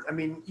pay for it. I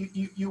mean,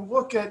 you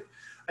look at,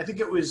 I think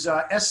it was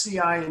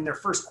SCI in their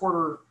first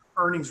quarter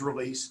earnings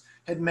release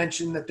had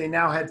mentioned that they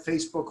now had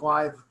Facebook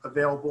Live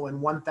available in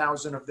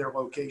 1,000 of their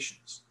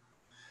locations.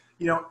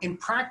 In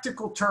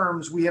practical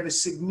terms, we have a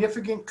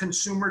significant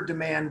consumer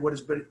demand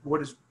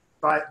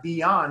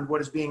beyond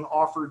what is being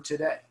offered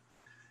today.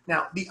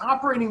 Now, the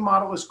operating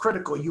model is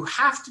critical. You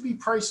have to be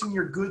pricing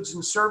your goods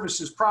and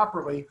services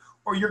properly,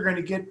 or you're going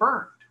to get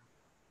burned.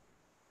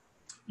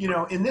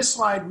 In this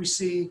slide, we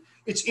see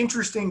it's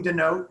interesting to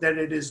note that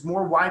it is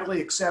more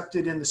widely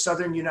accepted in the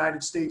southern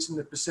United States and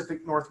the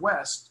Pacific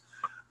Northwest.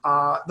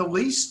 The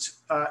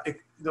least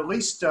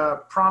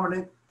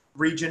prominent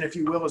region, if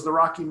you will, is the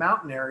Rocky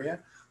Mountain area.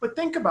 But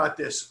think about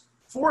this.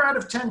 4 out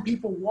of 10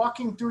 people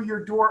walking through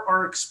your door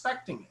are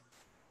expecting it.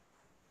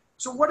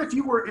 So what if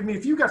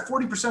if you got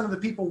 40% of the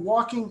people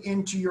walking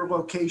into your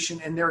location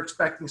and they're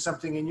expecting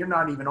something and you're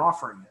not even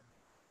offering it?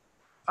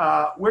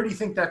 Where do you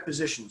think that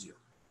positions you?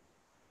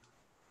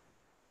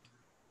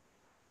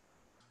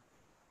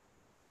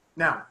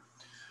 Now,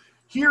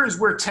 here is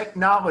where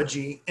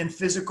technology and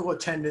physical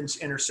attendance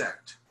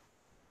intersect.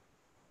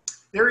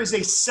 There is a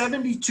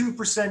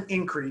 72%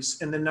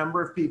 increase in the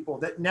number of people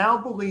that now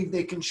believe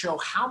they can show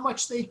how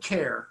much they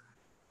care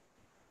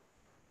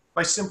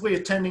by simply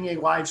attending a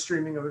live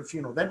streaming of a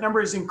funeral. That number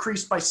has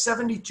increased by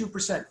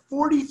 72%.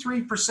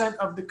 43%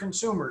 of the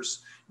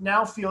consumers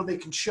now feel they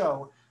can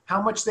show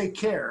how much they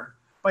care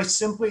by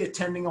simply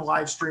attending a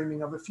live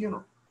streaming of a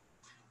funeral.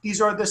 These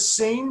are the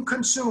same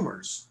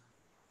consumers,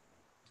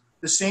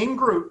 the same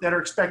group that are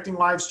expecting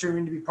live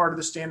streaming to be part of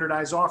the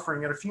standardized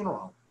offering at a funeral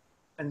home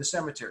and the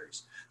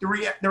cemeteries.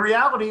 The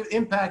reality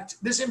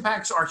this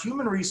impacts our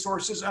human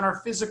resources and our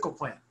physical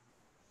plan.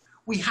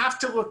 We have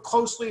to look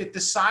closely at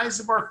the size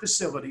of our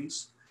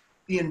facilities,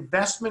 the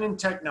investment in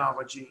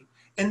technology,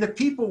 and the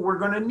people we're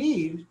going to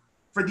need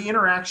for the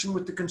interaction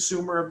with the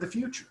consumer of the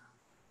future.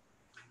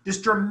 This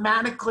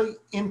dramatically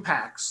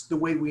impacts the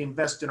way we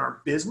invest in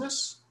our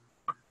business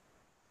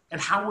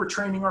and how we're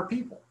training our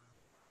people.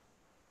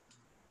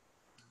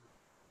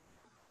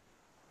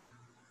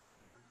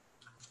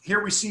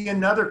 Here we see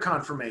another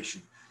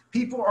confirmation.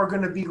 People are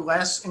going to be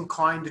less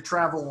inclined to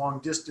travel long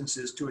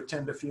distances to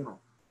attend a funeral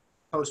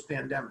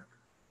post-pandemic.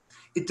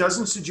 It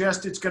doesn't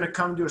suggest it's going to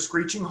come to a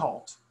screeching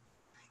halt.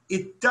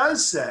 It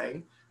does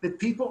say that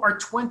people are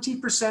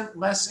 20%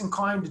 less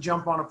inclined to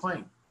jump on a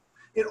plane.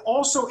 It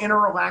also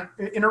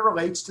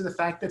interrelates to the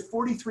fact that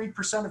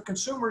 43% of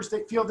consumers,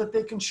 they feel that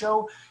they can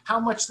show how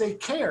much they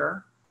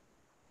care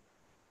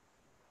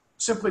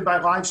simply by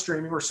live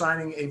streaming or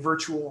signing a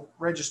virtual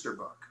register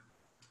book.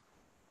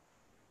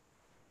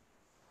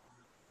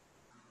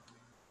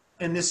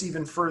 And this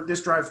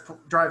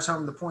drives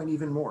home the point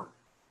even more.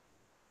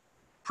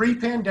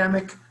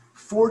 Pre-pandemic,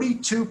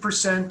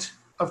 42%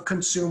 of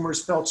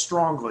consumers felt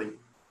strongly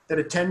that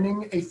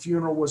attending a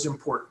funeral was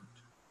important.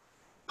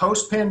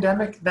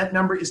 Post-pandemic, that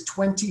number is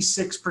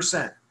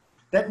 26%.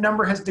 That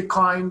number has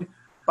declined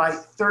by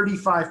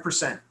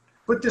 35%.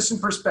 Put this in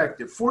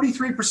perspective.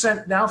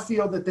 43% now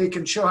feel that they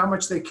can show how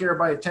much they care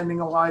by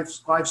attending a live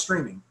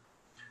streaming.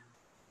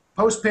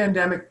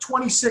 Post-pandemic,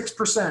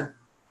 26%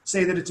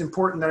 say that it's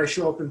important that I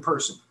show up in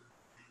person.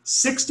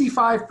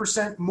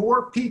 65%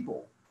 more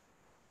people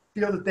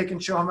feel that they can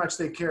show how much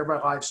they care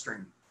about live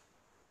streaming.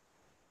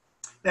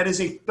 That is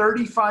a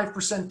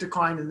 35%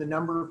 decline in the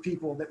number of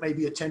people that may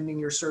be attending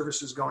your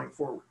services going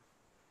forward.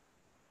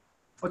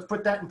 Let's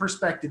put that in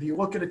perspective. You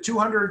look at a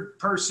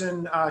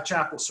 200-person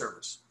chapel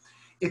service.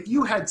 If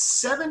you had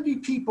 70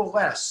 people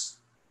less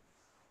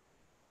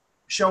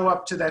show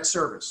up to that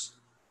service,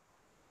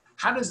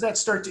 how does that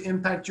start to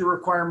impact your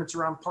requirements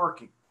around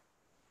parking,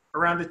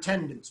 around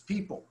attendance,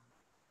 people,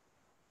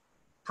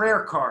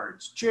 prayer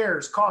cards,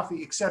 chairs,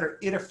 coffee, etc.?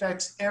 It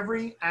affects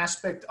every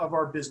aspect of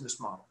our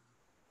business model.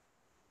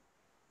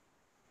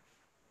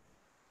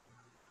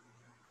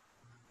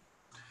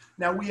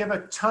 Now, we have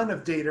a ton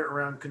of data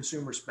around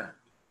consumer spend.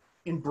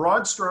 In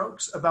broad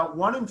strokes, about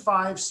 1 in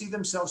 5 see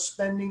themselves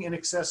spending in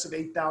excess of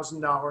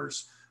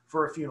 $8,000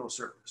 for a funeral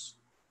service.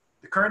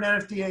 The current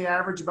NFDA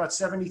average, about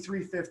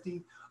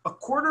 $7,350. A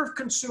quarter of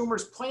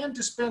consumers plan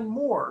to spend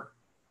more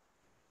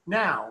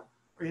now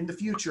or in the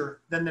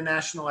future than the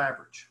national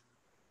average.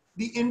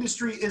 The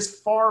industry is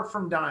far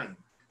from dying.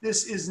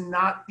 This is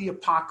not the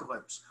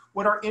apocalypse.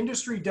 What our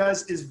industry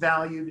does is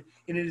valued,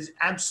 and it is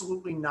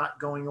absolutely not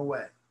going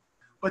away.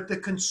 But the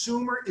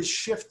consumer is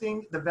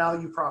shifting the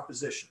value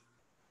proposition,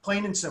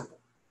 plain and simple.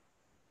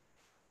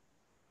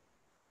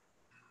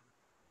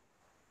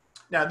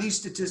 Now, these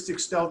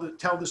statistics tell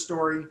the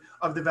story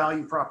of the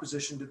value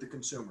proposition to the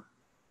consumer.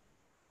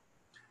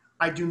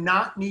 I do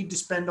not need to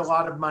spend a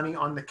lot of money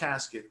on the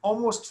casket.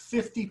 Almost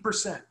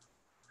 50%.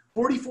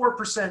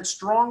 44%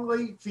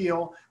 strongly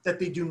feel that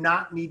they do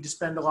not need to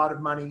spend a lot of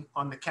money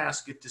on the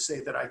casket to say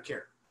that I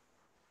care.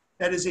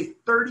 That is a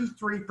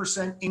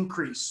 33%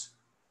 increase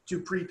to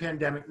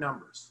pre-pandemic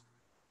numbers.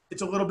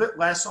 It's a little bit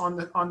less on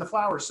the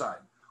flower side.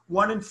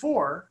 1 in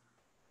 4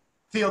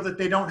 feel that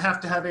they don't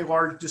have to have a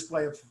large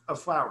display of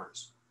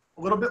flowers.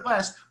 A little bit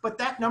less, but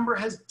that number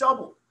has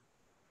doubled.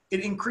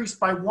 It increased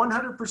by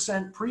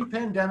 100%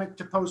 pre-pandemic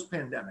to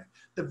post-pandemic.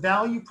 The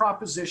value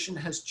proposition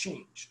has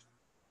changed.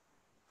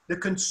 The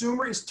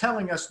consumer is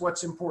telling us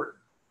what's important.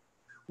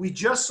 We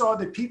just saw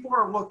that people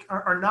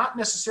are not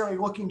necessarily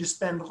looking to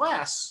spend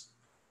less,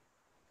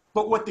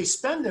 but what they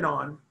spend it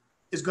on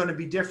is going to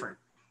be different.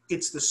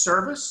 It's the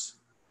service,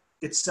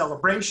 it's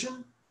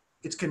celebration,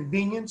 it's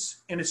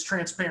convenience, and it's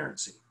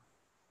transparency.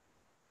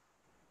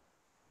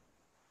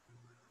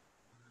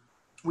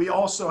 We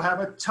also have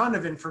a ton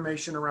of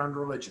information around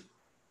religion.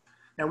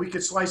 Now, we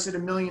could slice it a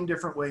million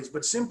different ways,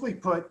 but simply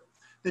put,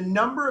 the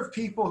number of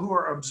people who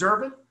are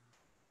observant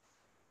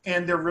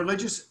and their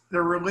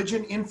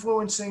religion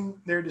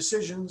influencing their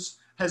decisions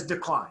has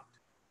declined.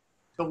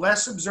 The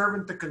less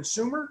observant the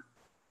consumer,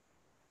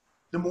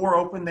 the more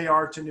open they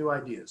are to new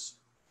ideas.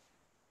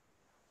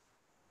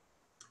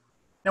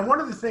 Now,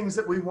 one of the things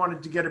that we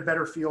wanted to get a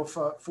better feel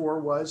for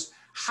was,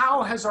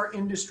 how has our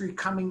industry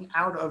coming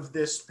out of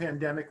this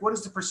pandemic? What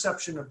is the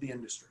perception of the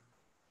industry?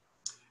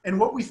 And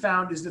what we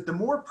found is that the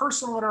more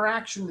personal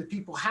interaction that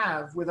people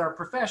have with our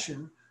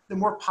profession, the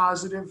more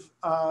positive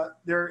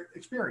their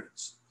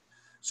experience.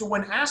 So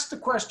when asked the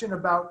question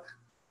about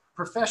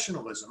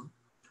professionalism,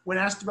 when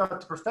asked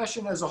about the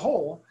profession as a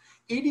whole,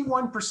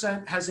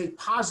 81% has a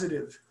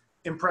positive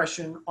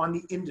impression on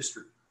the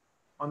industry,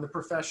 on the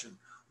profession.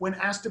 When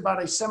asked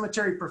about a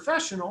cemetery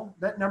professional,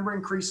 that number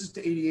increases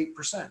to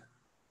 88%.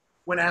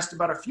 When asked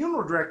about a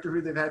funeral director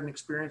who they've had an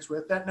experience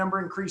with, that number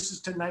increases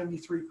to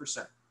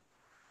 93%.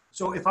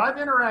 So if I've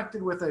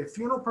interacted with a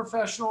funeral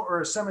professional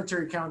or a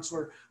cemetery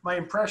counselor, my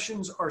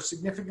impressions are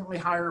significantly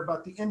higher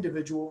about the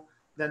individual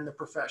than the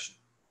profession.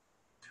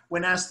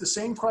 When asked the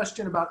same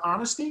question about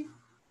honesty,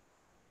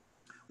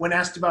 when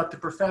asked about the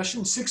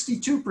profession,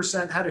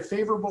 62% had a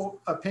favorable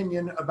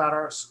opinion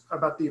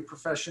about the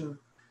profession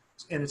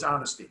and its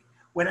honesty.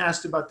 When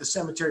asked about the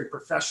cemetery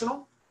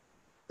professional,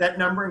 that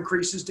number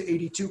increases to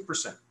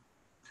 82%.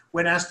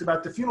 When asked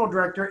about the funeral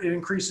director, it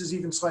increases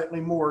even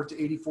slightly more to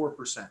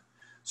 84%.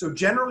 So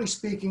generally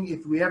speaking,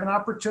 if we have an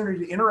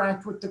opportunity to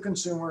interact with the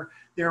consumer,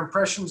 their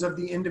impressions of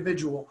the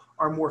individual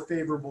are more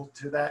favorable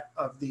to that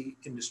of the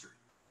industry.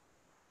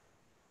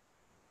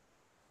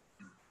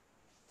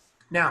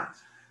 Now,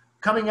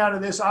 coming out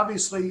of this,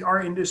 obviously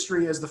our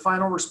industry as the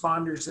final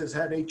responders has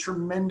had a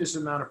tremendous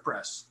amount of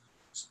press.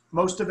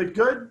 Most of it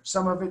good,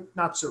 some of it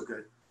not so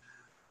good.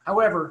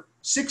 However,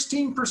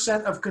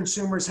 16% of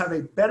consumers have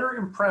a better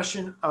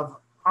impression of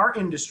our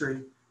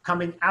industry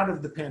coming out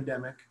of the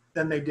pandemic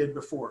than they did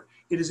before.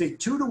 It is a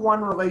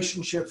 2-to-1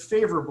 relationship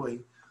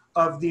favorably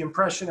of the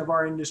impression of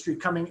our industry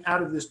coming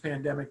out of this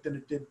pandemic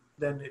than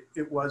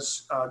it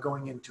was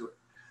going into it.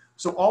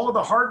 So all of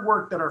the hard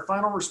work that our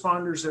final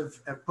responders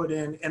have put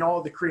in, and all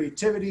of the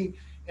creativity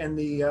and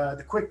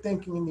the quick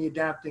thinking and the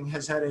adapting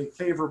has had a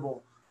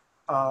favorable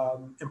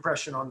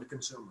impression on the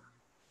consumer.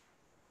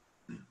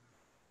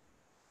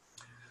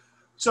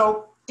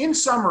 So in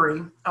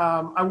summary,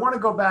 I want to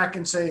go back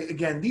and say,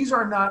 again, these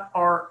are not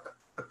our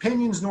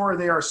opinions, nor are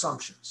they our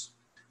assumptions.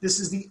 This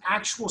is the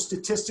actual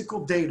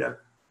statistical data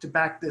to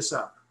back this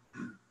up.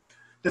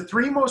 The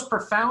 3 most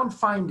profound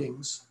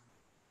findings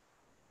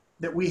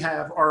that we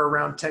have are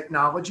around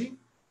technology,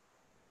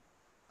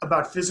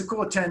 about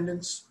physical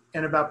attendance,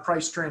 and about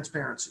price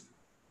transparency.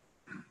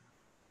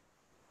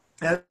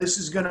 Now, this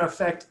is going to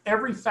affect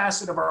every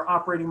facet of our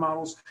operating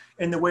models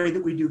and the way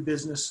that we do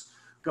business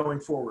going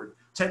forward.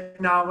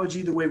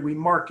 Technology, the way we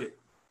market,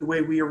 the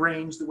way we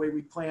arrange, the way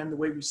we plan, the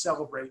way we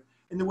celebrate,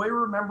 and the way we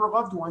remember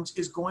loved ones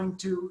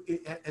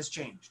has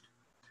changed.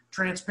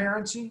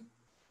 Transparency,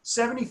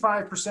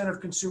 75%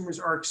 of consumers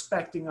are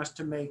expecting us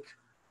to make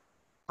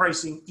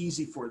pricing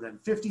easy for them.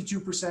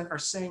 52% are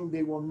saying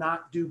they will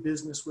not do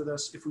business with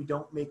us if we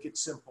don't make it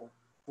simple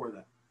for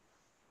them.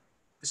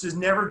 This has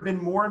never been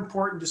more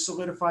important to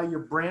solidify your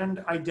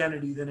brand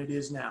identity than it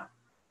is now.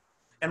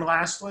 And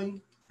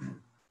lastly,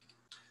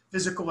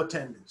 physical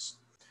attendance.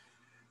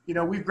 You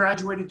know, we've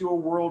graduated to a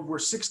world where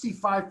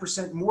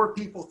 65% more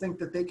people think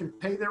that they can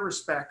pay their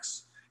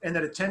respects, and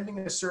that attending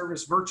a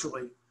service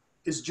virtually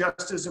is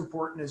just as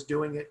important as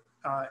doing it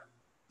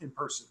in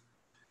person.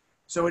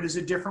 So it is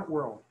a different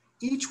world.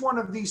 Each one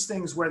of these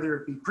things, whether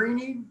it be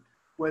pre-need,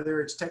 whether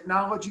it's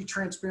technology,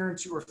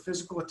 transparency, or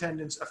physical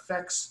attendance,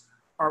 affects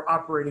our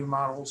operating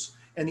models.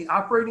 And the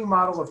operating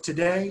model of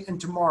today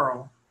and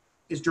tomorrow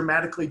is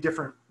dramatically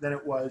different than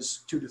it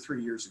was 2 to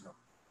 3 years ago.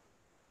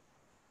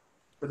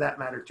 For that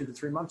matter, 2 to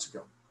 3 months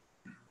ago.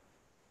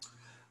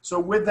 So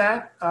with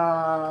that,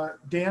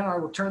 Dan, I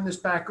will turn this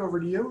back over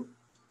to you.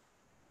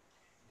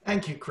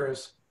 Thank you,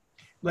 Chris.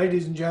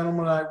 Ladies and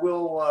gentlemen, I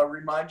will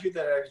remind you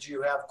that as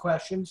you have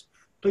questions,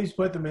 please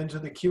put them into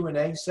the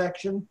Q&A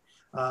section.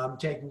 I'm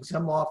taking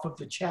some off of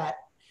the chat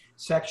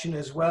section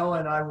as well,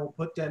 and I will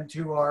put them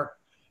to our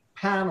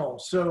panel.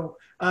 So,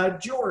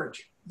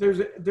 George,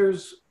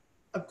 there's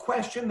a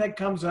question that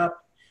comes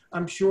up,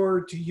 I'm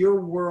sure, to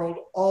your world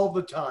all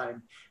the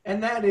time,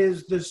 and that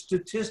is the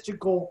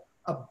statistical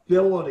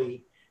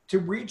ability to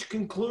reach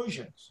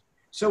conclusions.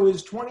 So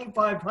is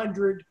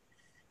 2,500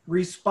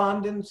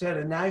 respondents at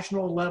a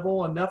national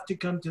level enough to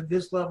come to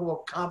this level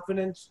of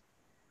confidence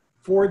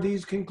for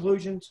these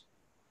conclusions?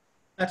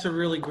 That's a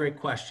really great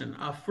question.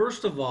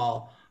 First of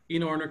all,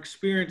 in our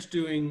experience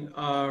doing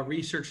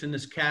research in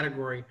this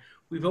category,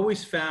 we've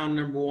always found,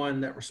 number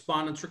one, that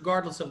respondents,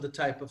 regardless of the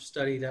type of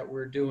study that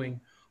we're doing,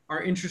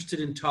 are interested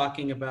in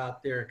talking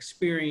about their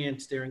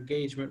experience, their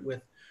engagement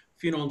with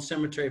funeral and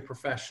cemetery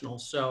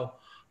professionals. So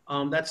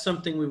that's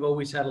something we've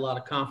always had a lot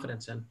of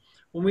confidence in.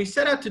 When we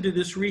set out to do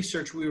this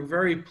research, we were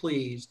very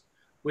pleased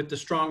with the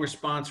strong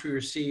response we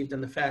received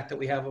and the fact that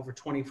we have over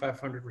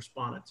 2,500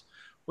 respondents.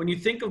 When you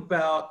think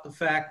about the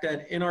fact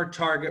that in our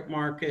target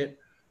market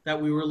that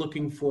we were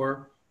looking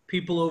for,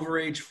 people over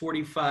age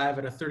 45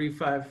 at a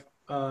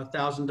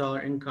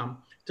 $35,000 income,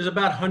 there's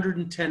about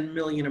 110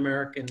 million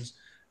Americans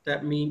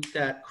that meet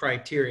that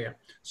criteria.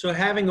 So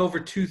having over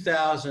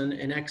 2,000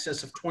 in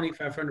excess of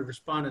 2,500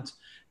 respondents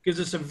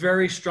gives us a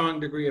very strong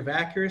degree of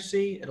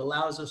accuracy. It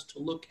allows us to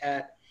look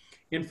at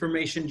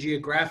information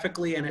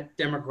geographically and at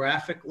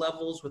demographic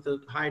levels with a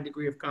high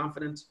degree of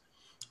confidence.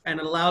 And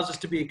it allows us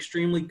to be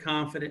extremely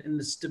confident in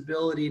the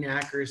stability and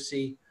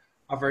accuracy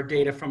of our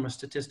data from a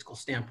statistical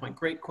standpoint.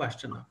 Great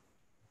question, though.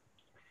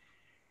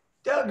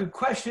 Doug, a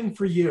question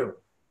for you.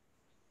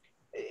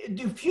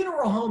 Do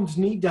funeral homes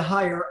need to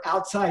hire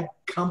outside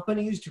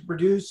companies to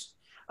produce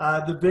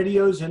the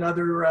videos and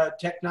other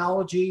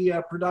technology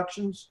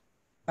productions?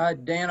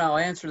 Dan, I'll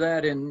answer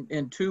that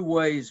in two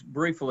ways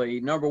briefly.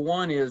 Number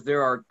one is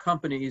there are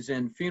companies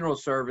in funeral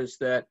service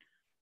that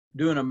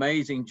do an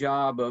amazing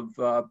job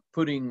of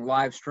putting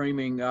live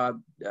streaming.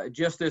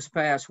 Just this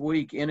past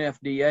week,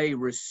 NFDA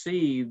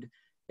received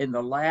in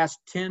the last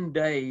 10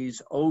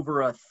 days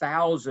over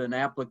 1,000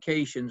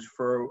 applications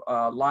for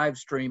live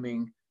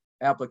streaming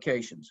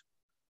applications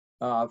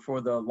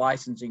for the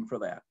licensing for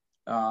that.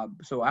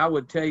 So I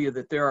would tell you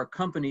that there are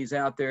companies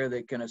out there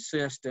that can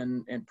assist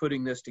in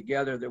putting this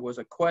together. There was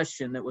a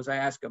question that was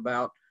asked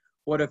about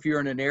what if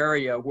you're in an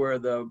area where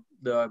the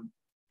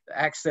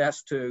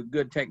access to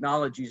good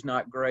technology is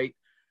not great.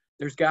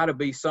 There's got to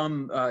be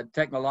some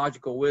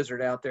technological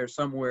wizard out there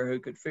somewhere who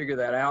could figure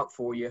that out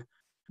for you.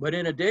 But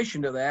in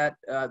addition to that,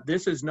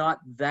 this is not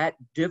that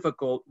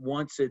difficult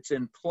once it's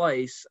in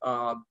place.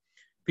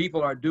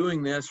 People are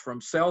doing this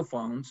from cell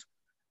phones,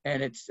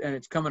 and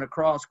it's coming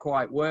across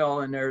quite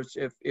well. And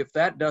if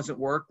that doesn't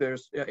work,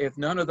 if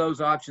none of those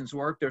options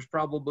work, there's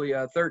probably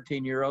a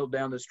 13-year-old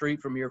down the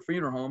street from your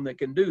funeral home that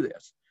can do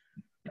this.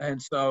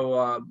 And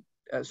so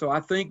I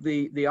think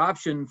the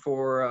option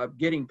for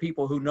getting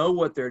people who know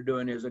what they're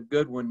doing is a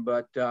good one.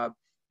 But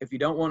if you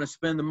don't want to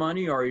spend the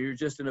money, or you're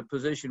just in a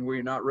position where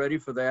you're not ready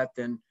for that,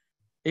 then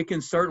it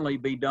can certainly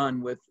be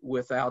done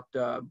without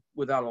a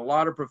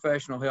lot of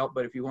professional help.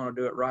 But if you want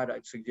to do it right,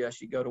 I'd suggest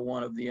you go to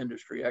one of the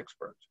industry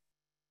experts.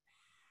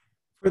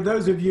 For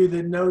those of you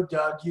that know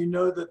Doug, you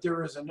know that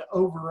there is an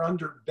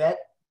over-under bet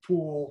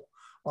pool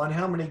on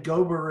how many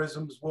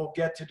Goberisms we'll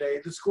get today.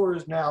 The score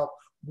is now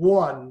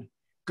 1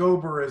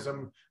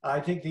 Goberism. I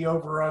think the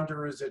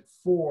over-under is at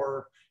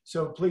 4,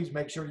 so please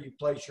make sure you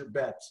place your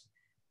bets.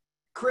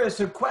 Chris,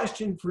 a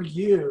question for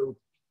you,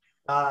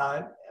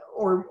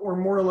 or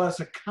more or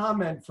less a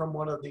comment from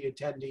one of the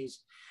attendees.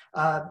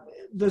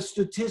 The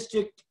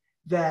statistic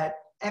that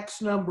X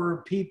number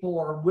of people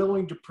are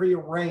willing to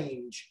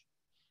prearrange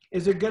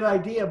is a good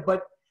idea,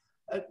 but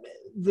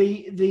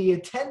the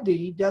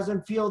attendee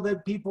doesn't feel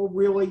that people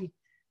really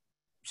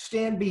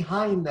stand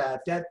behind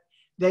that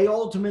they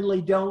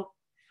ultimately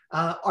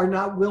are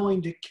not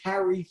willing to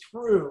carry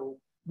through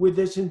with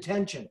this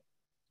intention.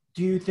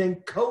 Do you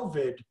think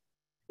COVID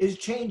is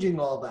changing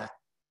all that?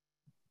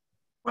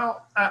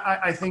 Well,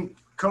 I think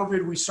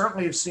COVID, we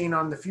certainly have seen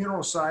on the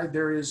funeral side,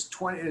 there is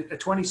a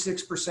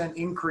 26%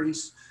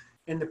 increase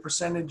in the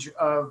percentage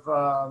of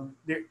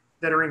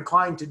that are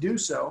inclined to do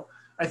so.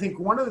 I think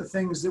one of the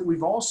things that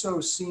we've also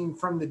seen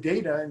from the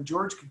data, and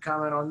George could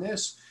comment on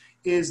this,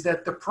 is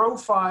that the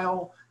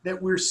profile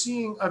that we're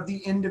seeing of the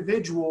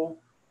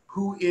individual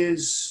who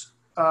is,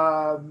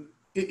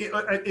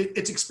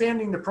 it's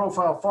expanding the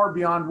profile far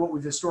beyond what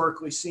we've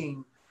historically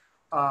seen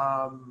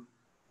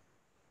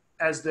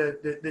as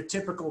the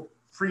typical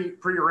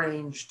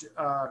prearranged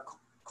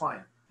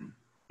client.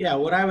 Yeah,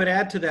 what I would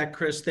add to that,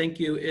 Chris,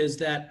 thank you, is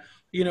that,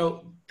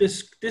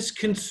 this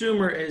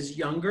consumer is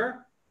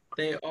younger.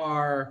 They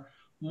are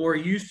more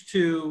used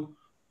to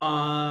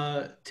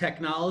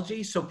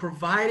technology. So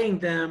providing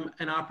them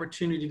an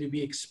opportunity to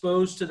be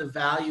exposed to the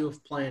value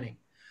of planning,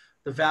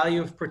 the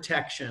value of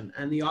protection,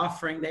 and the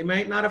offering, they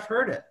might not have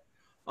heard it.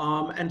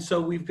 And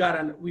so we've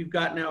got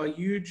now a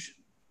huge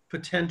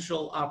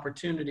potential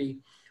opportunity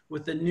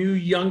with the new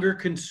younger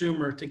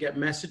consumer to get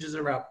messages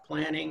about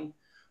planning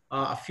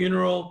a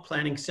funeral,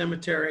 planning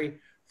cemetery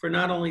for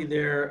not only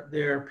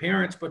their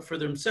parents, but for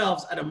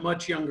themselves at a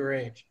much younger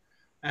age.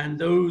 And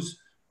those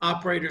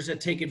operators that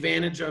take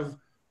advantage of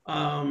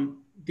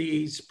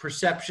these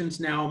perceptions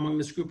now among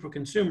this group of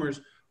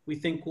consumers, we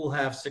think will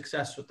have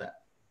success with that.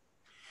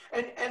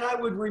 And I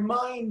would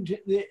remind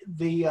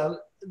the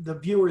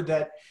viewer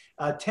that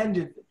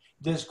attended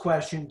this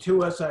question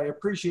to us, I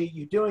appreciate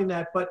you doing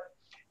that, but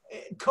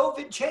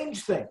COVID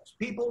changed things.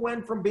 People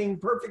went from being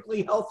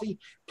perfectly healthy,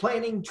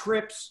 planning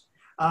trips,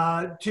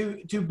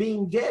 to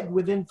being dead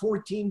within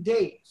 14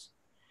 days.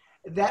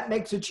 That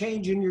makes a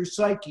change in your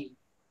psyche.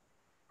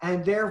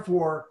 And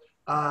therefore,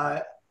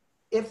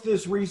 if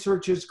this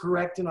research is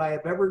correct, and I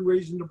have every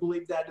reason to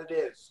believe that it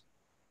is,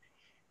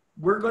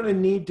 we're going to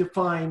need to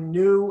find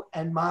new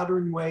and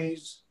modern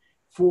ways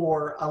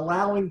for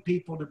allowing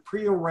people to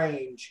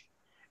prearrange,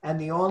 and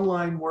the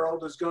online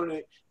world is going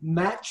to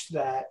match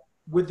that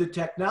with the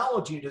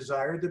technology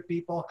desire that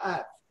people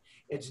have.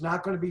 It's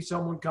not going to be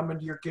someone coming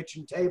to your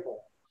kitchen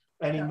table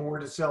anymore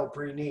to sell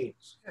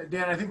pre-needs.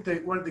 Dan, I think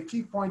that one of the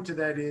key points to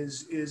that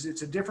is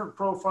it's a different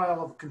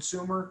profile of a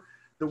consumer.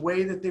 The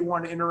way that they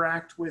want to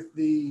interact with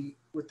the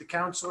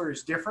counselor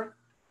is different.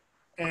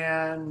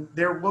 And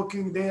they're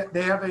looking,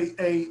 they have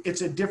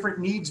it's a different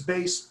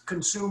needs-based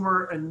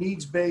consumer, a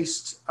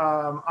needs-based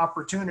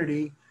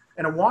opportunity,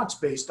 and a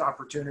wants-based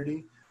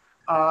opportunity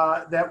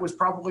that was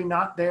probably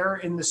not there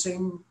in the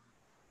same,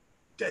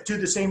 to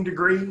the same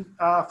degree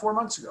 4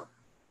 months ago.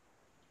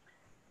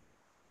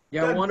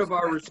 Yeah, one of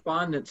our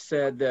respondents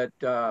said that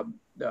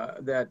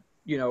that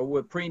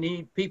with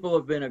pre-need, people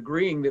have been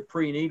agreeing that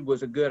pre-need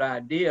was a good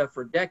idea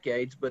for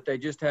decades, but they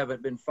just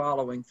haven't been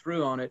following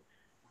through on it.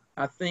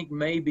 I think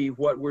maybe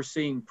what we're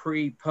seeing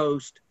pre,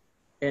 post,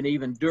 and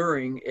even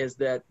during is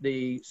that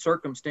the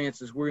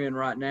circumstances we're in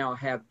right now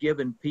have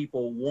given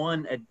people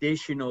one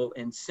additional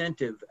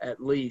incentive, at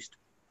least,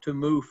 to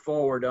move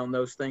forward on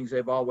those things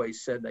they've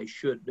always said they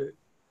should do.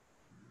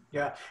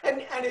 Yeah,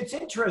 and it's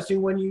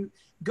interesting when you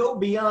go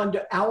beyond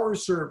our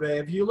survey.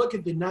 If you look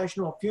at the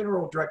National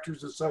Funeral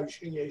Directors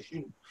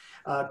Association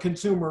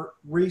consumer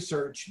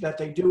research that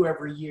they do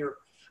every year,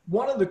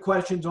 one of the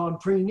questions on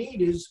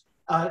pre-need is,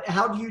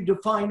 how do you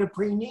define a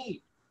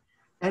pre-need?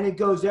 And it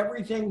goes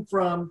everything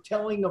from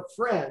telling a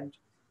friend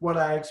what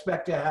I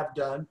expect to have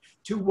done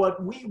to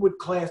what we would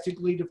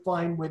classically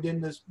define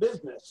within this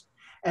business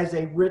as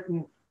a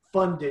written,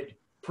 funded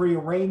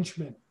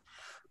prearrangement.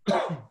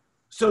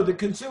 So the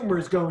consumer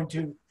is going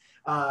to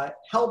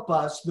help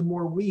us the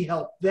more we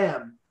help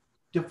them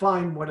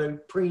define what a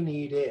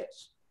pre-need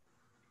is.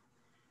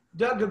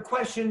 Doug, a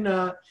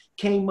question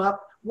came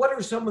up. What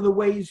are some of the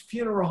ways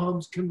funeral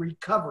homes can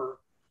recover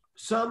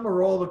some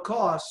or all the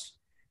costs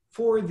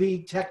for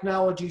the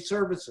technology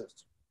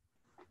services?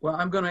 Well,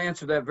 I'm going to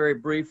answer that very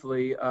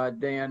briefly,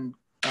 Dan,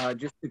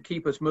 just to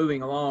keep us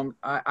moving along.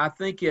 I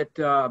think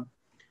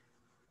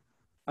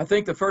I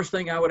think the first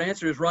thing I would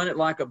answer is run it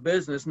like a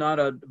business, not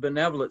a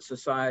benevolent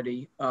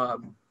society.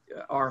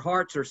 Our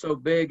hearts are so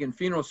big in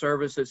funeral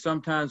service that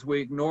sometimes we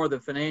ignore the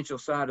financial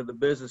side of the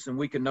business, and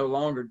we can no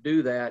longer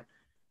do that.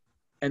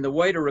 And the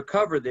way to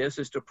recover this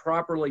is to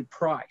properly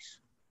price.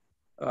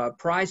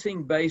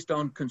 Pricing based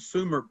on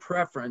consumer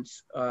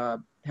preference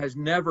has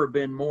never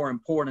been more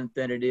important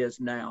than it is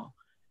now.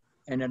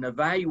 And an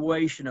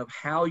evaluation of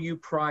how you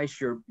price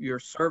your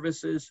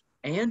services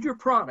and your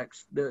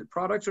products. The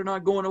products are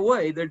not going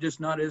away. They're just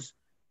not as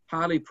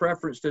highly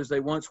preferenced as they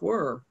once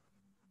were.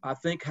 I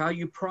think how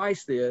you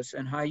price this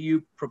and how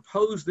you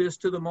propose this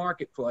to the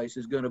marketplace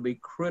is going to be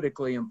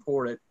critically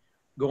important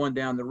going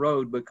down the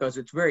road, because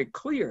it's very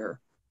clear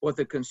what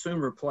the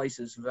consumer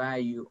places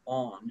value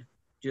on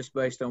just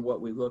based on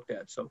what we looked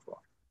at so far.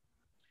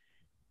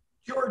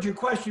 George, a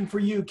question for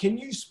you. Can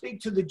you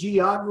speak to the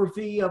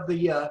geography of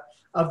the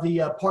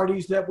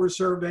parties that were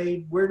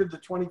surveyed? Where did the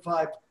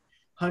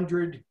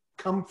 2,500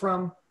 come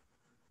from?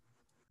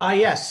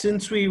 Yes,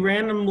 since we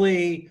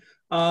randomly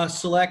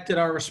selected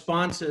our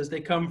responses,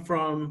 they come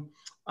from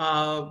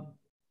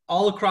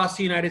all across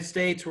the United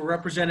States. We're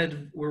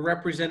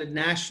represented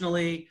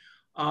nationally.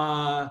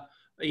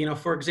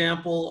 For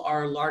example,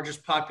 our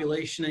largest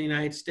population in the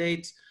United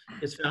States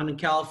is found in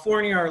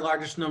California. Our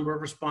largest number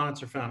of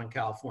respondents are found in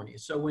California.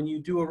 So when you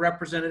do a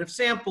representative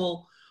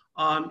sample,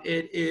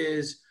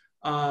 it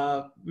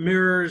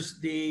mirrors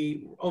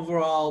the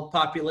overall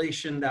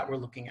population that we're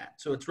looking at.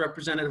 So it's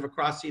representative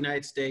across the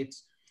United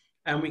States,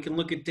 and we can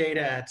look at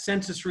data at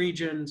census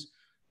regions,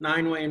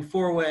 9-way and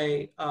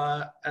 4-way,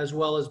 as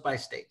well as by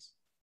states.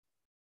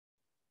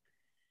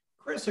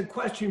 Chris, a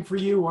question for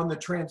you on the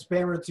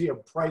transparency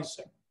of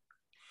pricing.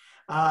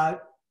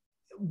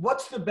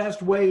 What's the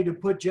best way to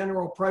put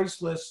general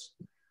price lists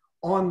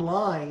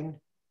online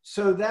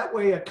so that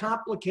way a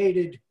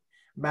complicated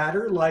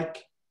matter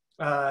like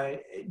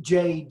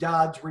Jay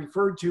Dodds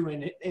referred to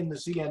in the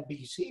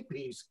CNBC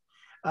piece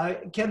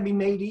can be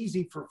made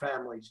easy for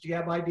families? Do you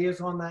have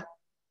ideas on that?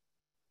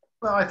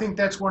 Well, I think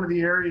that's one of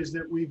the areas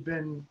that we've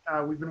been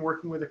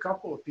working with a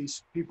couple of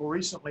people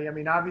recently. I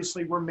mean,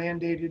 obviously, we're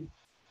mandated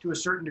to a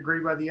certain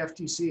degree by the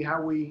FTC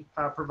how we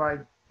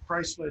provide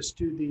price lists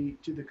to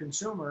the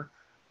consumer.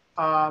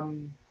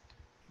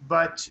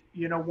 But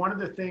you know, one of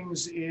the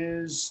things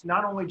is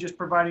not only just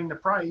providing the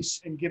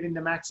price and giving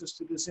them access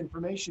to this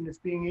information, it's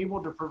being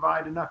able to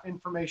provide enough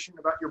information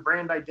about your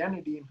brand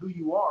identity and who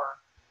you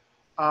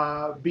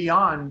are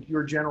beyond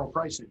your general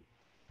pricing.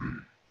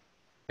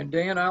 And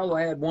Dan, I'll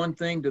add one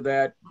thing to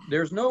that.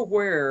 There's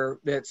nowhere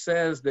that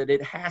says that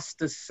it has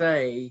to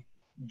say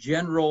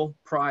general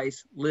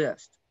price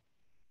list.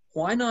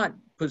 Why not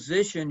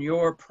position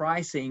your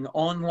pricing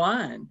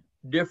online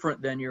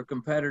different than your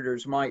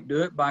competitors might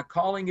do it by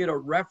calling it a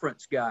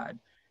reference guide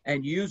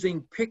and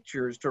using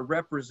pictures to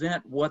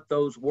represent what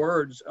those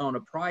words on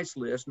a price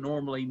list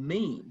normally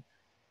mean?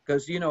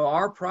 Because, you know,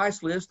 our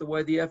price list, the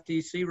way the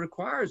FTC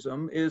requires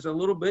them, is a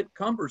little bit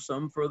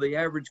cumbersome for the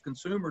average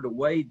consumer to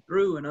wade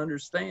through and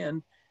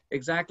understand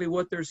exactly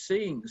what they're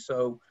seeing.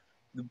 So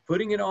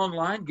putting it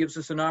online gives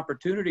us an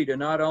opportunity to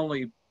not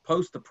only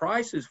post the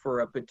prices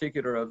for a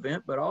particular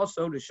event, but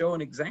also to show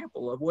an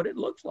example of what it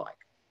looks like.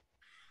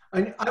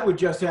 I would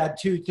just add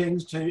two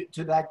things to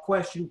that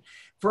question.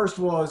 First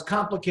of all, as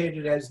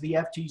complicated as the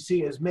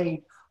FTC has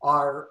made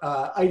our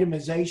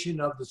itemization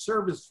of the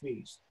service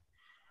fees,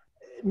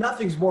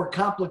 nothing's more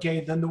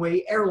complicated than the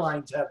way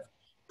airlines have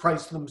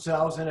priced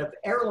themselves. And if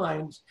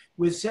airlines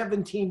with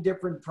 17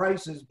 different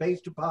prices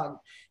based upon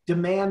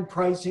demand,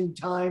 pricing,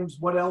 times,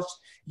 what else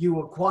you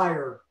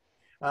acquire,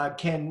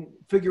 can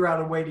figure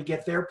out a way to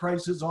get their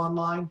prices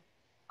online,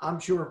 I'm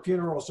sure a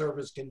funeral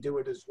service can do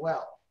it as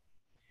well.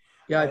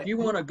 Yeah, if you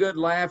want a good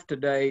laugh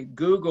today,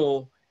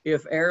 Google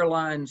if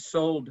airlines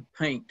sold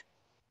paint.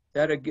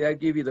 That'll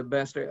give you the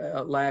best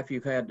laugh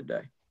you've had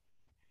today.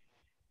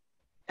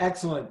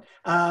 Excellent.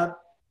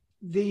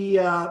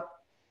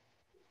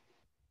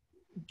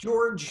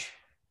 George,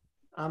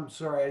 I'm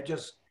sorry, I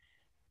just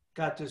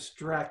got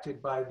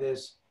distracted by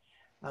this.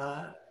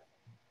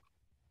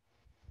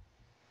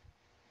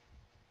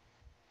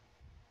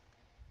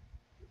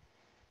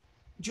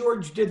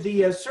 George, did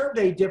the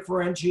survey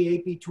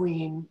differentiate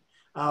between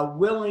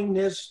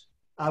willingness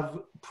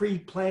of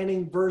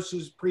pre-planning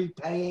versus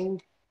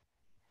prepaying?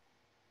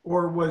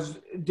 Or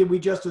did we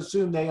just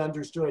assume they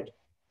understood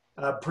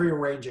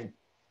prearranging?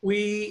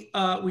 We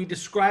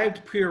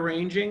described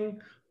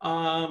prearranging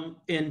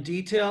in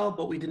detail,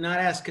 but we did not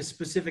ask a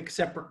specific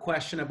separate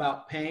question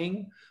about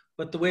paying.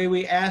 But the way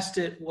we asked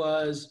it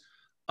was,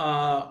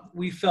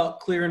 we felt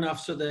clear enough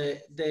so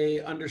that they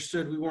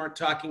understood we weren't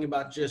talking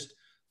about just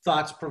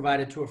thoughts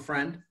provided to a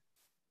friend.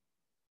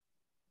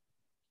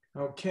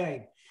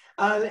 Okay.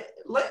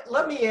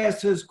 Let me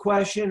ask this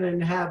question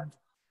and have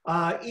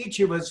each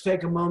of us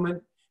take a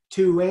moment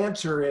to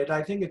answer it.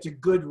 I think it's a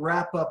good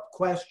wrap-up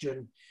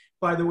question.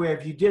 By the way,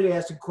 if you did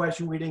ask a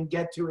question, we didn't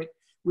get to it,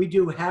 we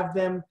do have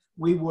them.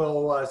 We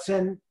will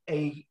send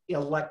an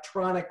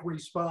electronic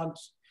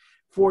response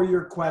for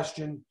your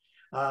question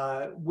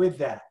with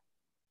that.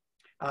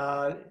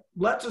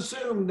 Let's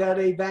assume that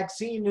a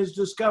vaccine is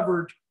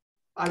discovered,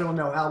 I don't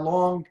know how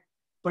long,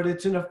 but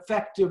it's an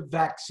effective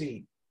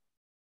vaccine.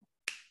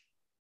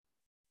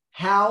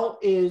 How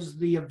is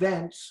the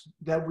events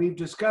that we've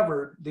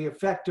discovered, the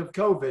effect of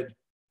COVID,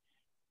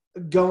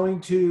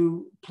 going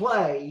to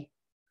play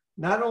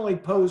not only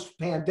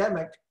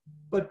post-pandemic,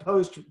 but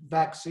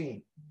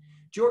post-vaccine?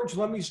 George,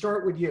 let me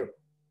start with you.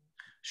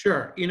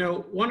 Sure. You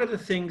know, one of the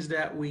things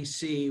that we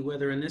see,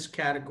 whether in this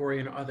category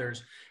and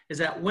others, is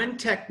that when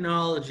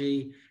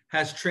technology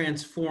has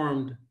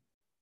transformed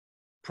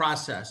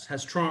process,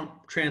 has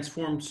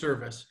transformed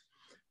service,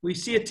 we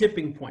see a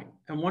tipping point.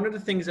 And one of the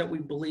things that we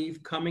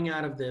believe coming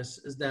out of this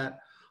is that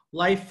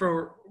life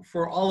for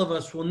all of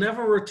us will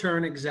never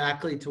return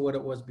exactly to what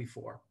it was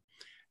before.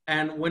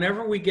 And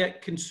whenever we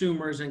get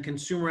consumers and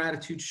consumer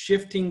attitudes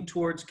shifting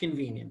towards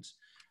convenience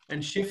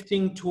and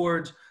shifting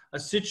towards a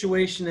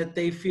situation that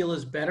they feel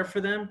is better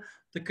for them,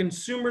 the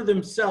consumer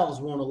themselves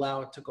won't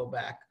allow it to go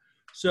back.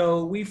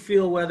 So we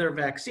feel whether a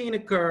vaccine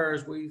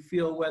occurs, we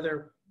feel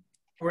whether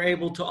we're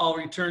able to all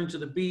return to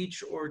the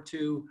beach or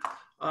to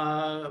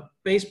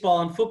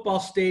baseball and football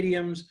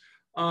stadiums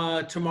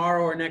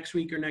tomorrow or next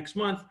week or next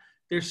month,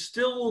 there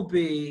still will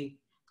be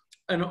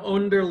an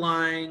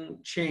underlying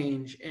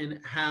change in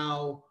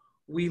how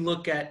we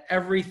look at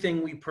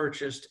everything we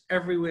purchased,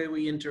 every way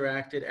we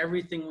interacted,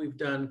 everything we've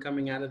done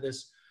coming out of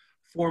this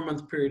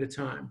 4-month period of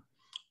time.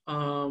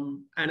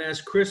 And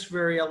as Chris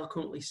very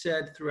eloquently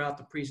said throughout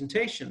the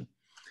presentation,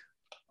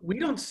 we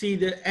don't see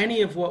that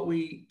any of what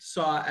we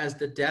saw as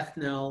the death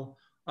knell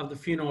of the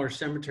funeral or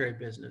cemetery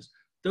business.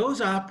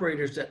 Those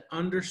operators that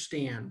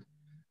understand,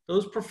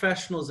 those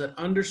professionals that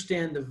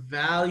understand the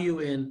value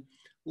in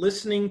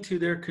listening to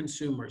their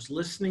consumers,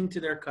 listening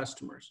to their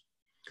customers,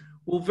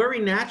 will very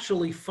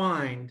naturally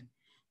find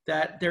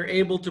that they're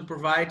able to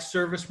provide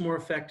service more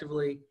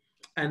effectively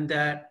and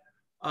that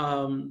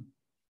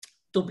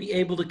they'll be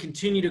able to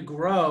continue to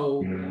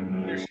grow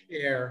their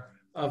share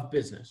of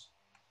business.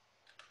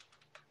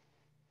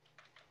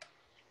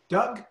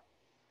 Doug?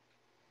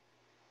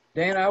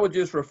 Dan, I would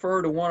just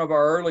refer to one of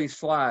our early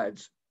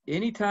slides.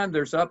 Anytime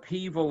there's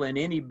upheaval in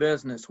any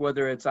business,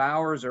 whether it's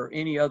ours or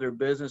any other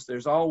business,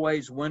 there's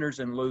always winners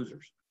and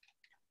losers.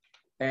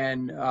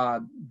 And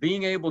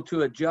being able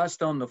to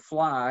adjust on the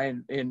fly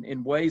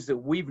in ways that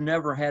we've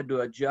never had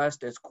to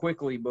adjust as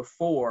quickly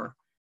before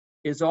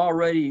is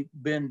already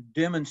been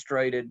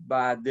demonstrated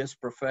by this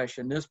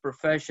profession. This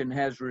profession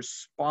has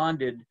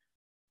responded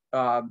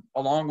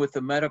along with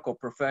the medical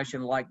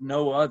profession like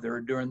no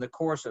other during the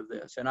course of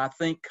this. And I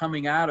think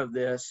coming out of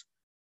this,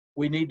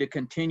 we need to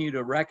continue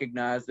to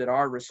recognize that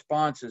our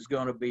response is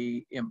going to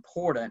be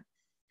important,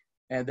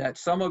 and that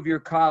some of your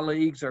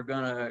colleagues are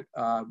going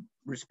to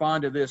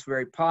respond to this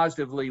very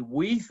positively.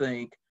 We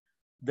think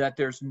that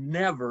there's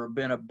never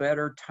been a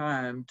better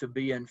time to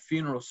be in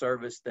funeral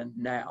service than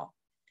now,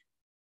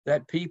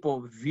 that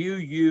people view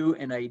you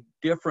in a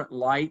different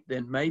light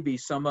than maybe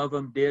some of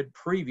them did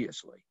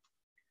previously.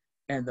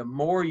 And the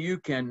more you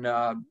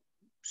can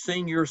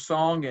sing your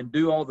song and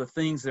do all the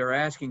things they're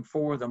asking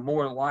for, the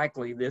more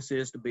likely this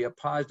is to be a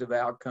positive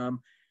outcome,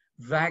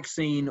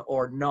 vaccine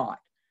or not.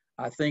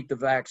 I think the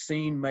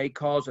vaccine may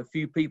cause a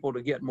few people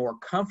to get more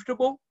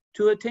comfortable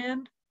to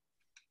attend.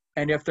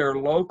 And if they're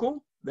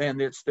local, then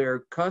it's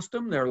their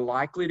custom. They're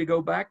likely to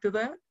go back to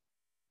that.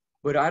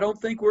 But I don't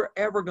think we're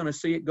ever going to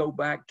see it go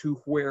back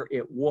to where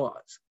it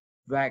was,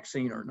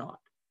 vaccine or not.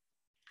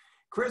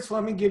 Chris,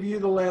 let me give you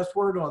the last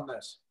word on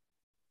this.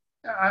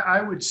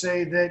 I would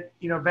say that,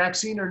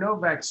 vaccine or no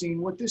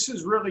vaccine, what this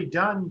has really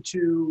done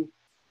to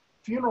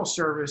funeral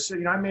service,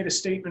 I made a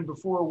statement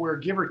before where,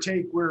 give or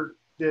take,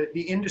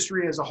 the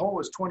industry as a whole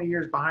is 20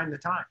 years behind the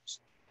times.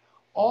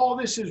 All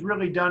this has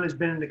really done has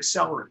been an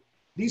accelerant.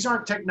 These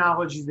aren't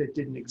technologies that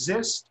didn't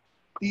exist.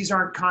 These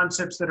aren't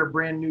concepts that are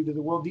brand new to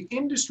the world. The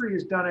industry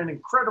has done an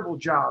incredible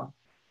job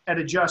at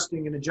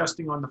adjusting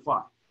on the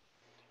fly.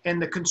 And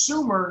the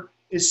consumer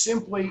is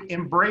simply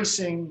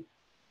embracing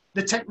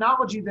the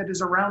technology that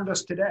is around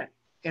us today.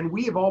 And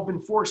we have all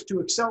been forced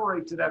to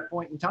accelerate to that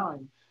point in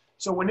time.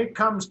 So when it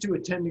comes to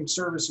attending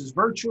services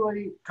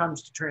virtually,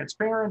 comes to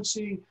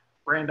transparency,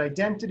 brand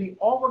identity,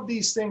 all of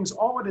these things,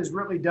 all it has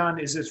really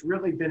done is it's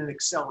really been an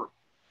accelerant.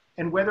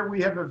 And whether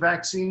we have a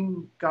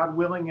vaccine, God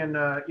willing, in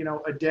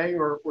a day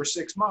or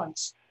 6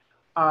 months,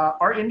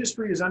 our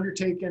industry has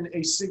undertaken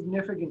a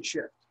significant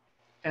shift.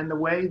 And the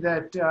way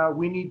that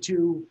we need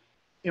to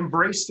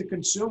embrace the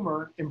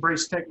consumer,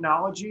 embrace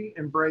technology,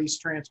 embrace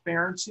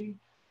transparency,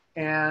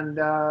 and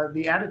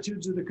the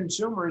attitudes of the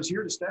consumer is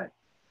here to stay.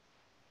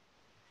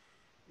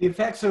 The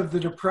effects of the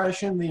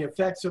Depression, the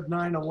effects of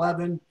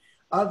 9/11,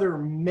 other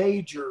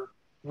major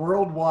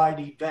worldwide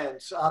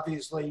events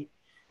obviously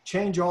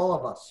change all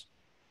of us.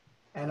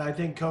 And I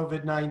think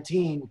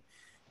COVID-19,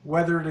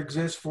 whether it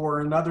exists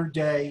for another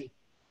day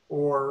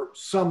or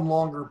some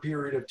longer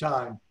period of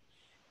time,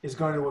 is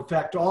going to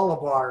affect all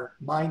of our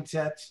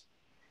mindsets.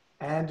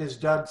 And as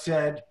Doug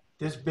said,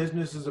 this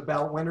business is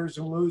about winners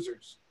and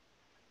losers.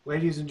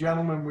 Ladies and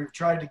gentlemen, we've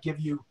tried to give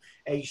you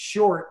a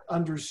short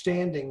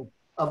understanding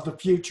of the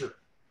future.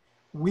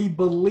 We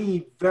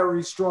believe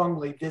very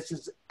strongly this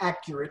is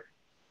accurate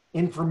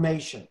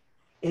information.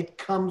 It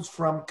comes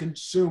from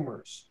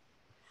consumers.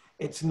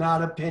 It's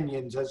not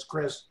opinions, as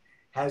Chris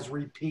has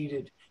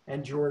repeated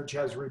and George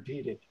has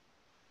repeated.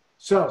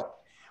 So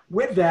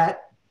with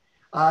that,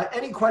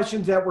 any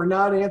questions that were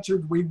not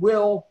answered, we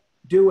will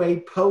do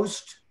a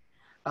post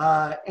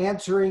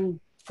answering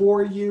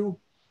for you.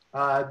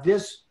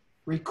 This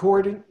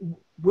recording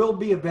will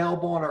be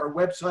available on our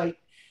website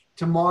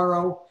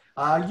tomorrow.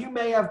 You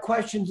may have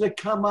questions that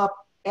come up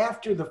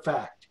after the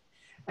fact.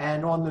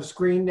 And on the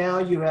screen now,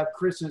 you have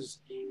Chris's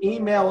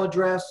email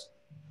address,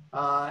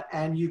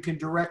 and you can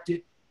direct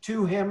it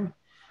to him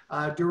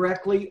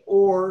directly,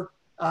 or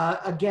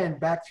again,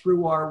 back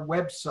through our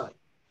website.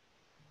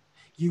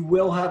 You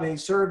will have a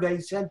survey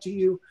sent to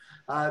you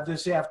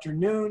this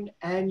afternoon,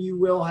 and you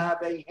will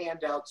have a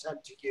handout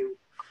sent to you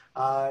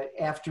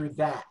after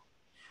that.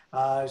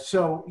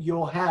 So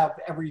you'll have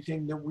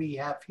everything that we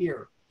have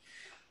here.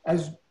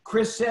 As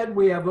Chris said,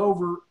 we have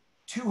over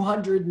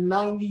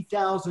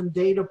 290,000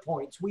 data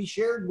points. We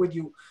shared with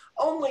you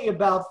only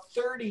about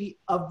 30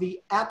 of the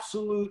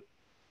absolute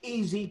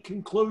easy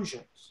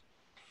conclusions.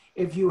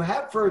 If you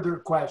have further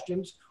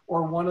questions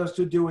or want us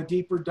to do a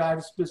deeper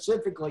dive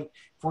specifically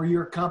for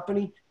your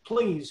company,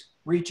 please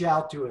reach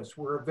out to us.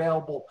 We're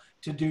available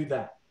to do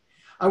that.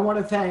 I want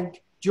to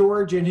thank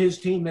George and his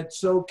team at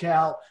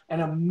SoCal,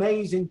 an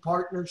amazing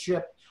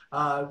partnership.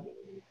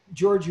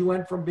 George, you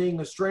went from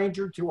being a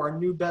stranger to our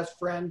new best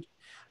friend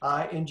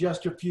in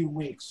just a few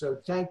weeks. So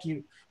thank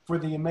you for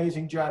the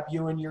amazing job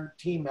you and your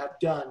team have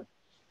done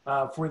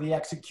for the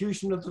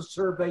execution of the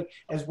survey,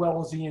 as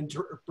well as the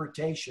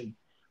interpretation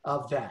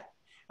of that.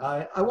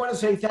 I want to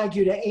say thank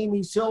you to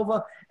Amy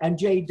Silva and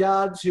Jay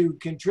Dodds, who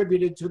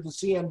contributed to the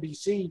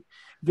CNBC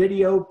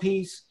video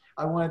piece.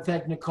 I want to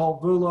thank Nicole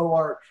Vullo,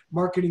 our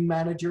marketing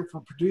manager,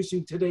 for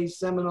producing today's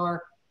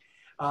seminar.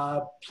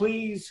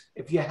 Please,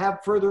 if you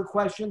have further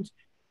questions,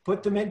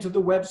 put them into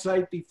the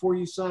website before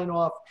you sign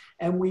off,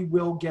 and we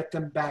will get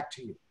them back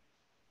to you.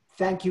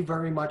 Thank you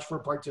very much for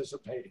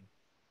participating.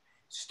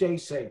 Stay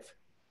safe.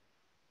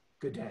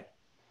 Good day.